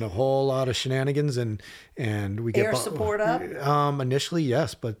and a whole lot of shenanigans, and we get air support up. Initially,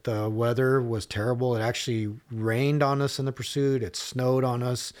 yes, but the weather was terrible. It actually rained on us in the pursuit. It snowed on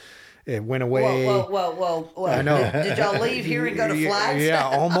us, It went away. Whoa. I know. Did y'all leave here and go to Flagstaff? Yeah,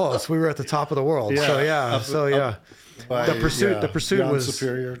 almost. We were at the top of the world. Yeah. The pursuit was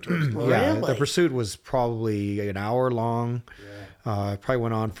Superior. Really? The pursuit was probably an hour long. Probably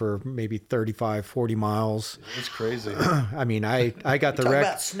went on for maybe 35, 40 miles. It's crazy. I mean, I got the record.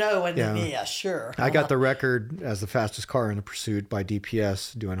 About snow and sure. I got the record as the fastest car in the pursuit by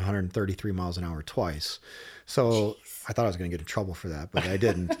DPS, doing 133 miles an hour twice. So I thought I was going to get in trouble for that, but I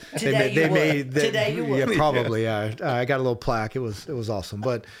didn't. Today you would. Yeah, probably. Yeah, I got a little plaque. It was awesome.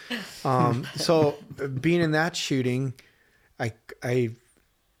 But so being in that shooting, I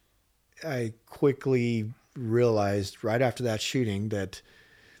quickly realized right after that shooting that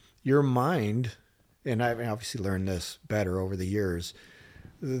your mind, and I obviously learned this better over the years,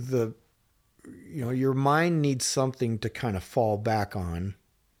 your mind needs something to kind of fall back on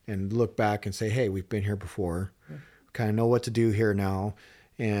and look back and say, hey, we've been here before. Kind of know what to do here now.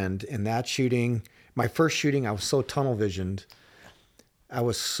 And in that shooting, my first shooting, I was so tunnel visioned. I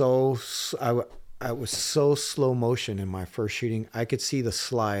was so slow motion in my first shooting. I could see the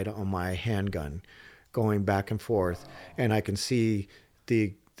slide on my handgun going back and forth, and I can see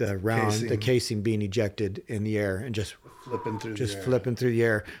the casing being ejected in the air and just flipping through the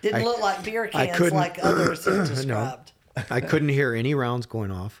air. Didn't look like beer cans like others have described. No, I couldn't hear any rounds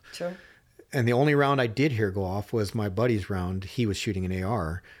going off. Sure. And the only round I did hear go off was my buddy's round. He was shooting an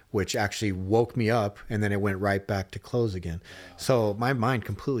AR, which actually woke me up, and then it went right back to close again. So my mind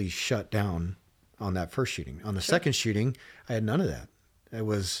completely shut down on that first shooting. On the second shooting, I had none of that. It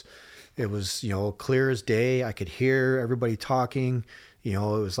was clear as day. I could hear everybody talking. It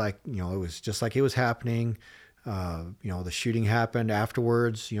was like, it was just like it was happening. The shooting happened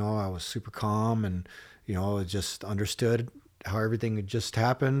afterwards. I was super calm and, just understood how everything had just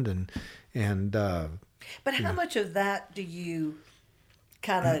happened. But how much of that do you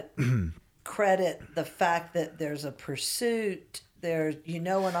kind of credit the fact that there's a pursuit, there's, an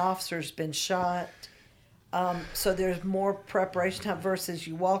officer's been shot, so there's more preparation time versus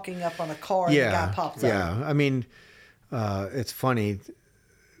you walking up on a car and the guy pops up? Yeah, I mean, it's funny.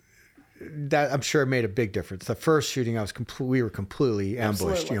 That I'm sure it made a big difference. The first shooting, we were completely ambushed.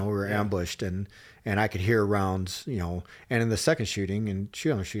 Absolutely. We were ambushed, and I could hear rounds. And in the second shooting,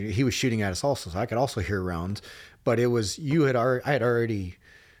 he was shooting at us also, so I could also hear rounds. But it was I had already.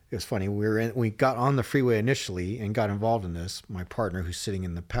 It was funny. We got on the freeway initially and got involved in this. My partner, who's sitting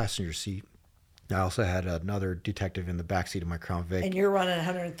in the passenger seat. I also had another detective in the backseat of my Crown Vic. And you're running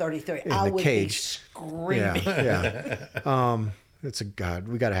 133. In I the would cage. be screaming. Yeah.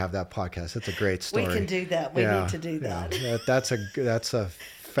 We got to have that podcast. It's a great story. We can do that. We need to do that. Yeah. That's a fabulous.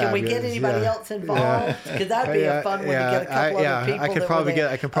 Can we get anybody else involved? Because that'd be a fun one to get a couple other people.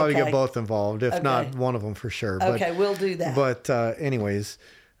 I can probably get both involved, if not one of them for sure. Okay, we'll do that. But anyways,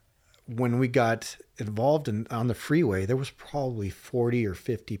 when we got involved on the freeway, there was probably 40 or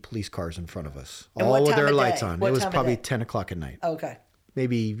 50 police cars in front of us, all with their lights on. It was probably 10 o'clock at night. Okay.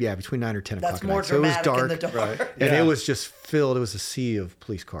 Maybe, between 9 or 10 o'clock at night. That's more dramatic so it was dark, in the dark. Right. And it was just filled. It was a sea of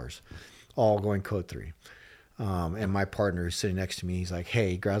police cars, all going code 3. And my partner who's sitting next to me, he's like,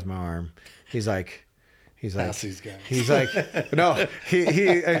 hey, he grabs my arm. He's like, Pass these guys. He's like, no,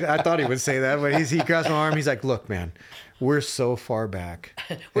 I thought he would say that, but he grabs my arm. He's like, look, man, we're so far back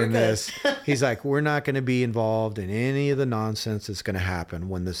in this. He's like, we're not going to be involved in any of the nonsense that's going to happen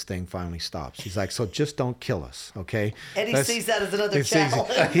when this thing finally stops. He's like, so just don't kill us, okay? And he sees that as another challenge.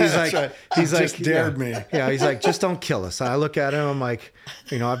 He's like, right. he's like, just dared me. Yeah, he's like, just don't kill us. And I look at him, I'm like,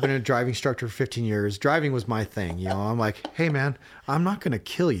 I've been a driving instructor for 15 years. Driving was my thing, I'm like, hey man, I'm not going to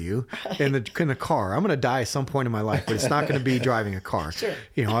kill you in the car. I'm going to die at some point in my life, but it's not going to be driving a car. Sure.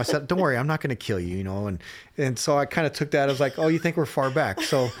 I said, don't worry, I'm not going to kill you, and so I kind of took that as like, oh, you think we're far back.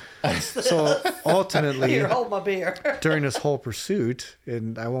 So ultimately, Here, hold my beer. during this whole pursuit,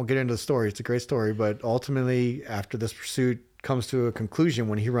 and I won't get into the story, it's a great story, but ultimately after this pursuit comes to a conclusion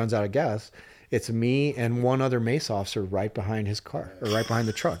when he runs out of gas, it's me and one other mace officer right behind his car, or right behind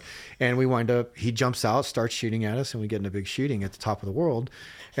the truck. And we wind up, he jumps out, starts shooting at us, and we get in a big shooting at the top of the world.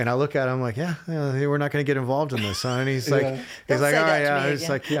 And I look at him like, we're not going to get involved in this, huh? And he's like, all right, yeah. It's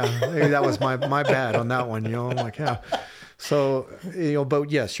like, maybe that was my bad on that one, I'm like, yeah. So, but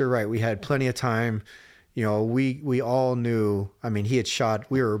yes, you're right. We had plenty of time. We all knew, he had shot,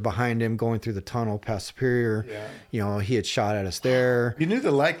 we were behind him going through the tunnel past Superior. Yeah. He had shot at us there. You knew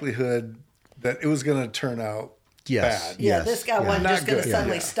the likelihood that it was going to turn out bad. Yeah, this guy wasn't just going to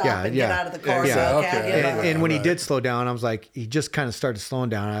suddenly stop and get out of the car. And when he did slow down, I was like, he just kind of started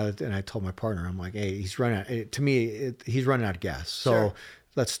slowing down. And I told my partner, I'm like, hey, he's running out. To me, he's running out of gas. So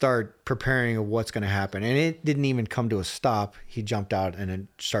let's start preparing of what's going to happen. And it didn't even come to a stop. He jumped out and then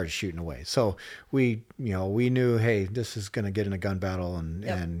started shooting away. So we knew, hey, this is going to get in a gun battle,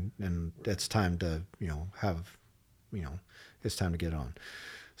 and it's time to, it's time to get on.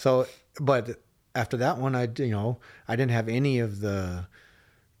 So, but after that one, I didn't have any of the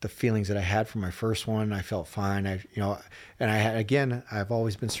feelings that I had from my first one. I felt fine. I've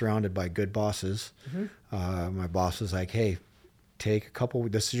always been surrounded by good bosses. Mm-hmm. My boss was like, hey, take a couple,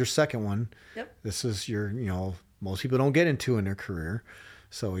 this is your second one. Yep. This is your, most people don't get into in their career.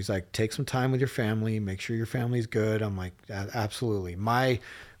 So he's like, take some time with your family, make sure your family's good. I'm like, absolutely. My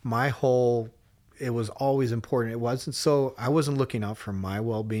whole, it was always important. I wasn't looking out for my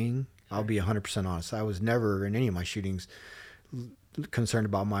well-being. I'll be 100% honest. I was never in any of my shootings concerned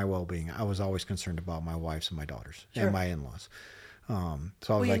about my well-being. I was always concerned about my wife's and my daughters and my in-laws.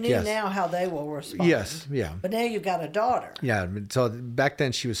 So I was like, yes. You knew now how they will respond. Yes, yeah. But now you've got a daughter. Yeah. So back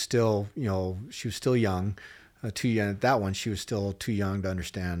then she was still, young, too young. That one, she was still too young to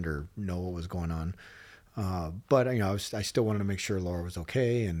understand or know what was going on. But I still wanted to make sure Laura was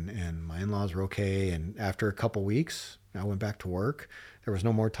okay and my in-laws were okay. And after a couple weeks, I went back to work. There was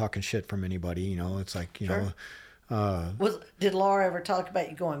no more talking shit from anybody. It's like, did Laura ever talk about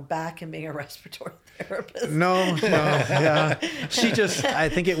you going back and being a respiratory therapist? No, yeah. She just, I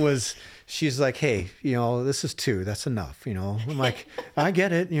think it was, she's like, hey, this is 2. That's enough. I'm like, I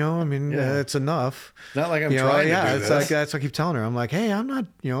get it. It's enough. Not like I'm trying to do this. Like, that's what I keep telling her. I'm like, hey, I'm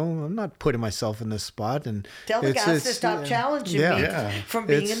not putting myself in this spot. And tell the guys to stop challenging me from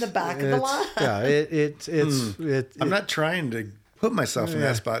being in the back of the line. Yeah, I'm not trying to put myself in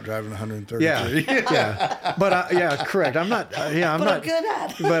that spot driving 133. Yeah. But correct. I'm not. I'm good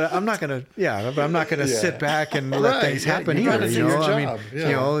at it. But I'm not gonna. But I'm not gonna sit back and let things happen either.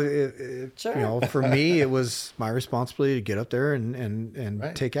 For me, it was my responsibility to get up there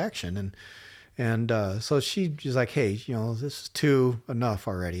and take action. And so she's like, hey, this is 2 enough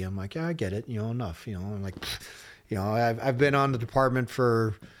already. I'm like, yeah, I get it. Enough. I'm like, I've been on the department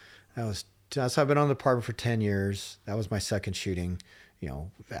for So I've been on the department for 10 years. That was my second shooting.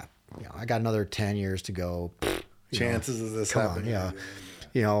 I got another 10 years to go. Chances of this happening.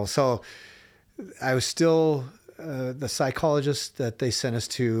 So I was still the psychologist that they sent us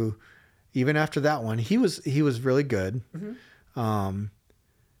to. Even after that one, he was really good. Mm-hmm.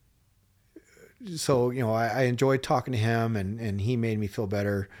 So I enjoyed talking to him, and he made me feel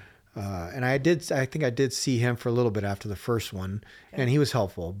better. And I think I did see him for a little bit after the first one, and he was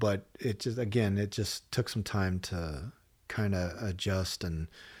helpful, but it just took some time to kind of adjust. And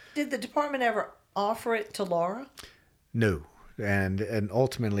did the department ever offer it to Laura? No. And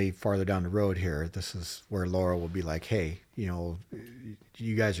ultimately farther down the road here, this is where Laura will be like, hey,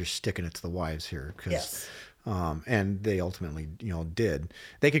 you guys are sticking it to the wives here. Yes. And they ultimately, did.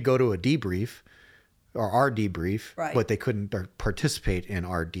 They could go to a debrief, or our debrief, right, but they couldn't participate in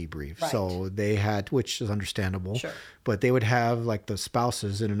our debrief. Right. So they had, which is understandable, sure, but they would have like the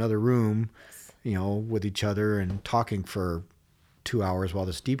spouses in another room, with each other and talking for 2 hours while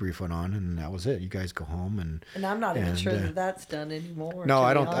this debrief went on, and that was it. You guys go home, and I'm not even sure that that's done anymore. No,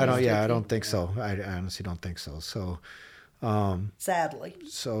 I don't think so. I honestly don't think so. So, sadly.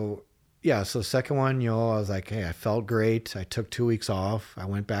 So the second one, I was like, hey, I felt great. I took 2 weeks off. I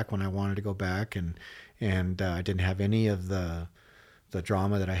went back when I wanted to go back, and I didn't have any of the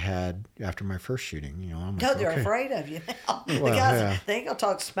drama that I had after my first shooting. I'm like, they're afraid of you now. Well, the guys, they ain't gonna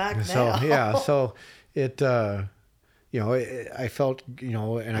talk smack now. So it, I felt,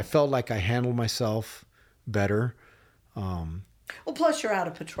 and I felt like I handled myself better. Well, plus you're out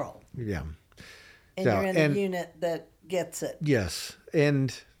of patrol. Yeah. And you're in a unit that gets it. Yes,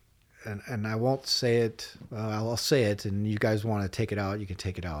 and I won't say it. I'll say it, and you guys want to take it out, you can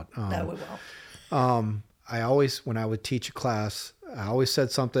take it out. No, we will. I always, when I would teach a class, I always said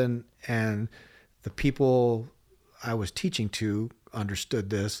something, and the people I was teaching to understood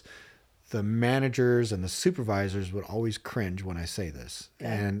this. The managers and the supervisors would always cringe when I say this.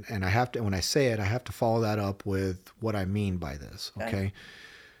 Okay. And I have to, when I say it, I have to follow that up with what I mean by this. Okay.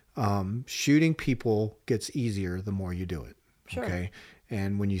 Shooting people gets easier the more you do it. Sure. Okay.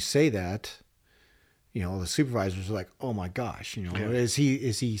 And when you say that, the supervisors are like, "Oh my gosh, is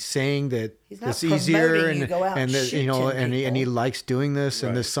he saying that it's easier and he likes doing this, right,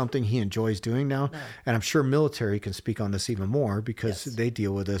 and this is something he enjoys doing now?" No. And I'm sure military can speak on this even more because they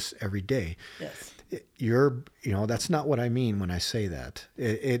deal with this every day. Yes. That's not what I mean when I say that.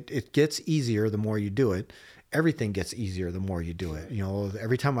 It gets easier the more you do it. Everything gets easier the more you do it.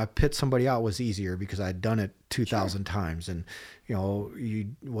 Every time I pit somebody out was easier because I'd done it 2,000 times. And,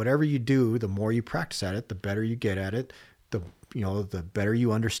 whatever you do, the more you practice at it, the better you get at it, the the better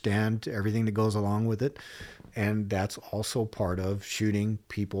you understand everything that goes along with it. And that's also part of shooting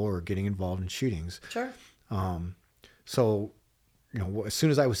people or getting involved in shootings. Sure. So, as soon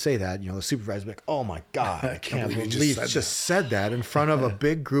as I would say that, the supervisor would be like, "Oh my God, I can't believe you just said that in front of a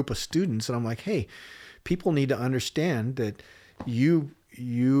big group of students." And I'm like, "Hey, people need to understand that you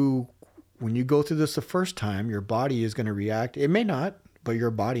when you go through this the first time, your body is going to react. It may not, but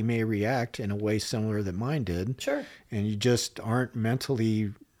your body may react in a way similar that mine did. Sure. And you just aren't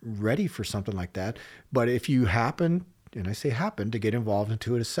mentally ready for something like that. But if you happen, and I say happen, to get involved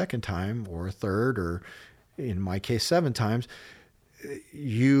into it a second time or a third, or in my case, 7 times,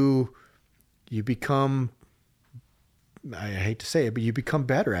 you become, I hate to say it, but you become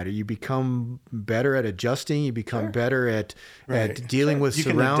better at it. You become better at adjusting. You become better at dealing with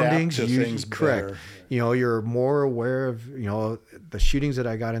surroundings. You can adapt to things correct. Better. You're more aware of, the shootings that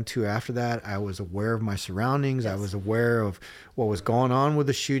I got into after that. I was aware of my surroundings. Yes. I was aware of what was going on with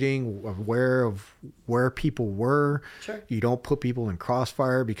the shooting, aware of where people were. Sure. You don't put people in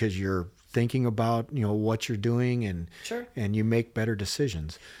crossfire because you're thinking about what you're doing, and and you make better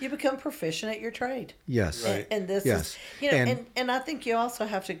decisions. You become proficient at your trade. Yes. Right. And this is and I think you also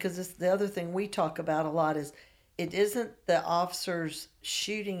have to, because the other thing we talk about a lot is it isn't the officers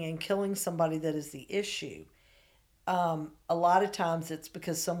shooting and killing somebody that is the issue. A lot of times it's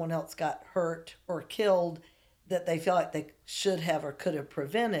because someone else got hurt or killed that they feel like they should have or could have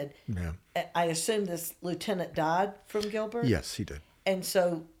prevented. Yeah. I assume this lieutenant died from Gilbert? Yes, he did. And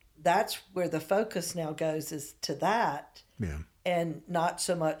so that's where the focus now goes, is to that. Yeah. And not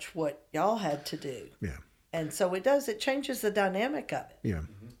so much what y'all had to do. Yeah. And so it changes the dynamic of it. Yeah.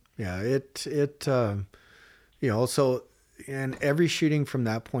 Yeah. So, and every shooting from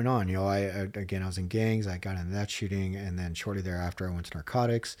that point on, I was in gangs, I got into that shooting, and then shortly thereafter I went to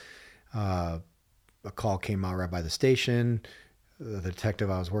narcotics. A call came out right by the station. The detective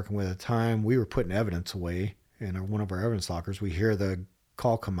I was working with at the time, we were putting evidence away in one of our evidence lockers. We hear the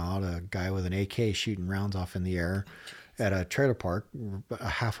call come out, a guy with an AK shooting rounds off in the air at a trailer park a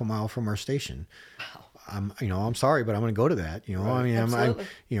half a mile from our station. Wow. I'm sorry, but I'm going to go to that. Right. I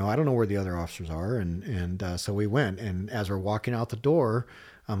mean, I don't know where the other officers are. And so we went, and as we're walking out the door,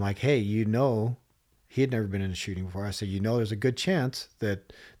 I'm like, hey, he had never been in a shooting before. I said, there's a good chance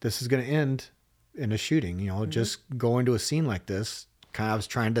that this is going to end in a shooting, just going to a scene like this. I was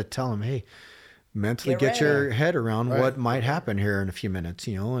trying to tell him, hey, mentally get your head around what might happen here in a few minutes,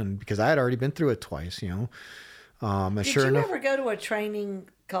 and because I had already been through it twice, Did you ever go to a training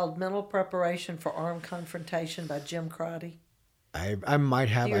called Mental Preparation for Armed Confrontation by Jim Crotty? I might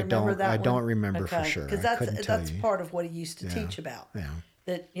have. I don't remember for sure. Because that's part of what he used to teach about. Yeah.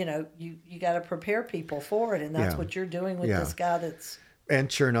 That you got to prepare people for it, and that's what you're doing with this guy. And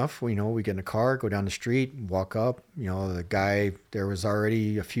sure enough, we get in a car, go down the street, walk up. The guy, there was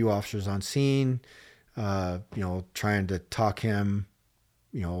already a few officers on scene, trying to talk him,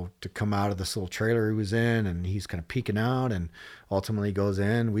 to come out of this little trailer he was in, and he's kind of peeking out, and ultimately goes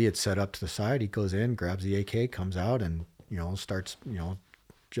in. We had set up to the side. He goes in, grabs the AK, comes out, and starts,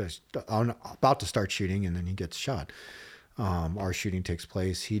 just about to start shooting, and then he gets shot. Our shooting takes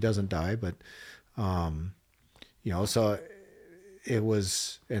place. He doesn't die, but so. It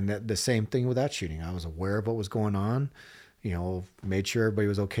was, and the same thing with that shooting. I was aware of what was going on, made sure everybody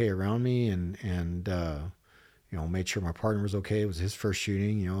was okay around me, and made sure my partner was okay. It was his first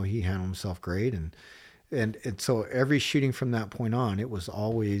shooting. He handled himself great, and so every shooting from that point on, it was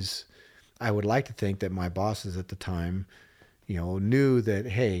always. I would like to think that my bosses at the time, knew that,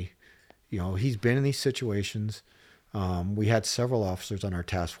 hey, he's been in these situations. We had several officers on our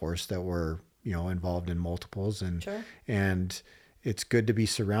task force that were involved in multiples, and it's good to be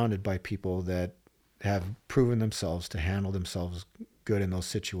surrounded by people that have proven themselves to handle themselves good in those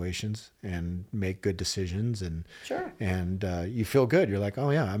situations and make good decisions. And you feel good. You're like,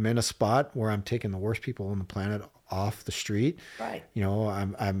 oh yeah, I'm in a spot where I'm taking the worst people on the planet off the street. Right.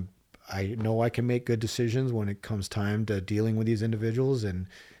 I know I can make good decisions when it comes time to dealing with these individuals and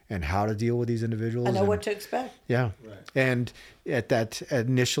how to deal with these individuals. I know what to expect. Yeah. Right. And at that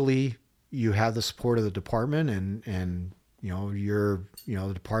initially you have the support of the department, and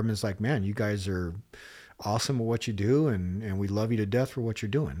the department's like, man, you guys are awesome at what you do, and we love you to death for what you're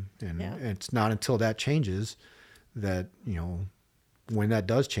doing. And it's not until that changes that, when that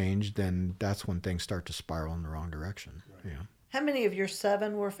does change, then that's when things start to spiral in the wrong direction. Right. How many of your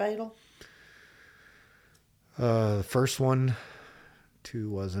 7 were fatal? The first one, 2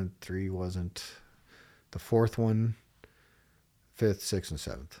 wasn't, 3 wasn't. The 4th one, 5th, 6th, and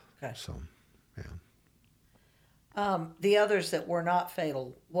 7th. Okay. So, yeah. The others that were not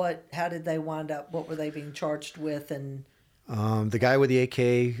fatal, how did they wind up? What were they being charged with? And The guy with the AK,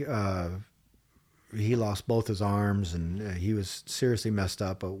 he lost both his arms, and he was seriously messed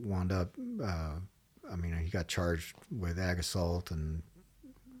up, but wound up, he got charged with ag assault and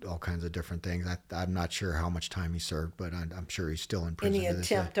all kinds of different things. I'm not sure how much time he served, but I'm sure he's still in prison. Any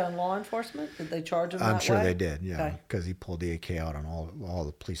attempt on law enforcement? Did they charge him that way? I'm sure they did, yeah, because he pulled the AK out on all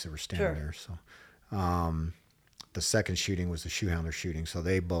the police that were standing there. So, the second shooting was the Shoehounder shooting. So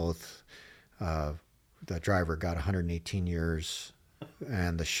they both, the driver got 118 years,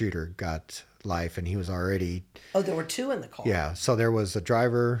 and the shooter got life, and he was already... Oh, there were two in the car. Yeah, so there was a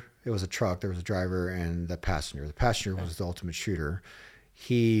driver, it was a truck, there was a driver and the passenger. The passenger was the ultimate shooter.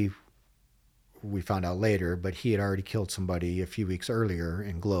 We found out later, but he had already killed somebody a few weeks earlier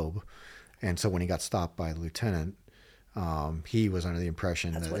in Globe. And so when he got stopped by the lieutenant, he was under the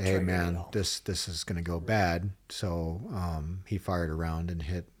impression that, hey man, this is going to go bad. So he fired a round and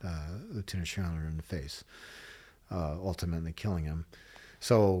hit Lieutenant Shoehounder in the face, ultimately killing him.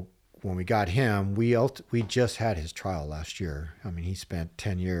 So when we got him, we just had his trial last year. I mean, he spent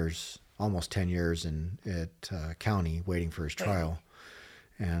 10 years, almost 10 years at county waiting for his trial.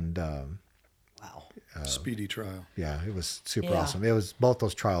 And wow, speedy trial. Yeah, it was super awesome. It was, both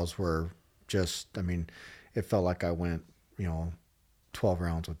those trials were just, I mean, it felt like I went, 12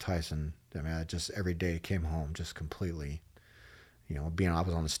 rounds with Tyson. I mean, I just every day came home just completely, I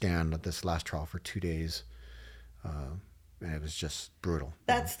was on the stand at this last trial for 2 days, and it was just brutal.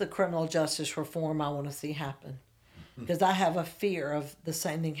 That's the criminal justice reform I want to see happen, because I have a fear of the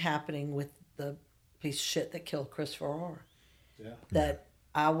same thing happening with the piece of shit that killed Christopher Aurora. Yeah. That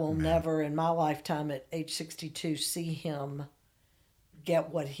I will never in my lifetime at age 62 see him get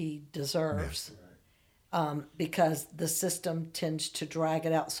what he deserves. Because the system tends to drag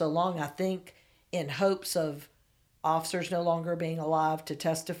it out so long, I think, in hopes of officers no longer being alive to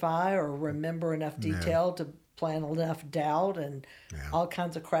testify or remember enough detail to plant enough doubt and all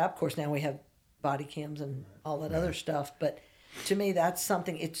kinds of crap. Of course, now we have body cams and all that other stuff, but to me, that's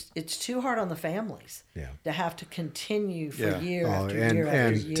something. It's too hard on the families to have to continue for year after year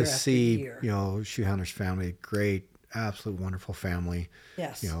after year. To see, Shoehounder's family, great, absolute wonderful family.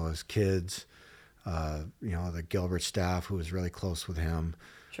 Yes. His kids, the Gilbert staff who was really close with him.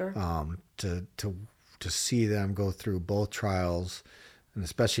 Sure. To see them go through both trials, and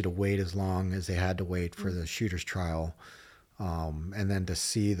especially to wait as long as they had to wait for the shooter's trial. And then to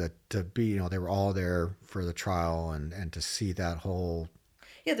see they were all there for the trial, and to see that whole...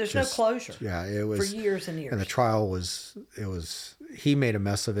 Yeah, there's no closure. Yeah, it was... For years and years. And the trial he made a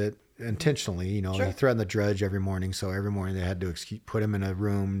mess of it intentionally, He threatened the judge every morning, so every morning they had to put him in a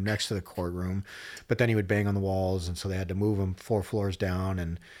room next to the courtroom, but then he would bang on the walls, and so they had to move him 4 floors down,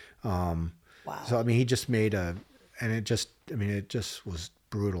 and... Wow. So, I mean, he just made it just was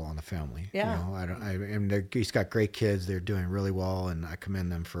brutal on the family. Yeah. He's got great kids. They're doing really well, and I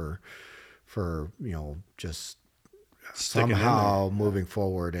commend them for just somehow moving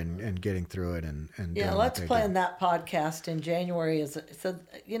forward and getting through it and let's plan that podcast in January.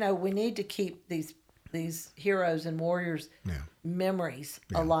 We need to keep these heroes and warriors memories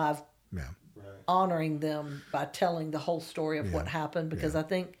alive, honoring them by telling the whole story of what happened, because I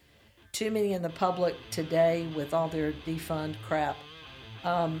think too many in the public today, with all their defund crap,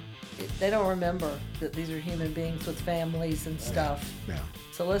 they don't remember that these are human beings with families and stuff. Yeah.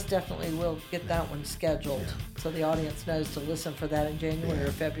 So we'll get that one scheduled so the audience knows to listen for that in January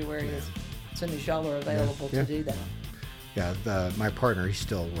or February as soon as y'all are available to do that. Yeah, my partner, he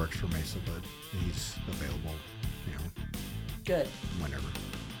still works for Mesa, but he's available, Good. whenever.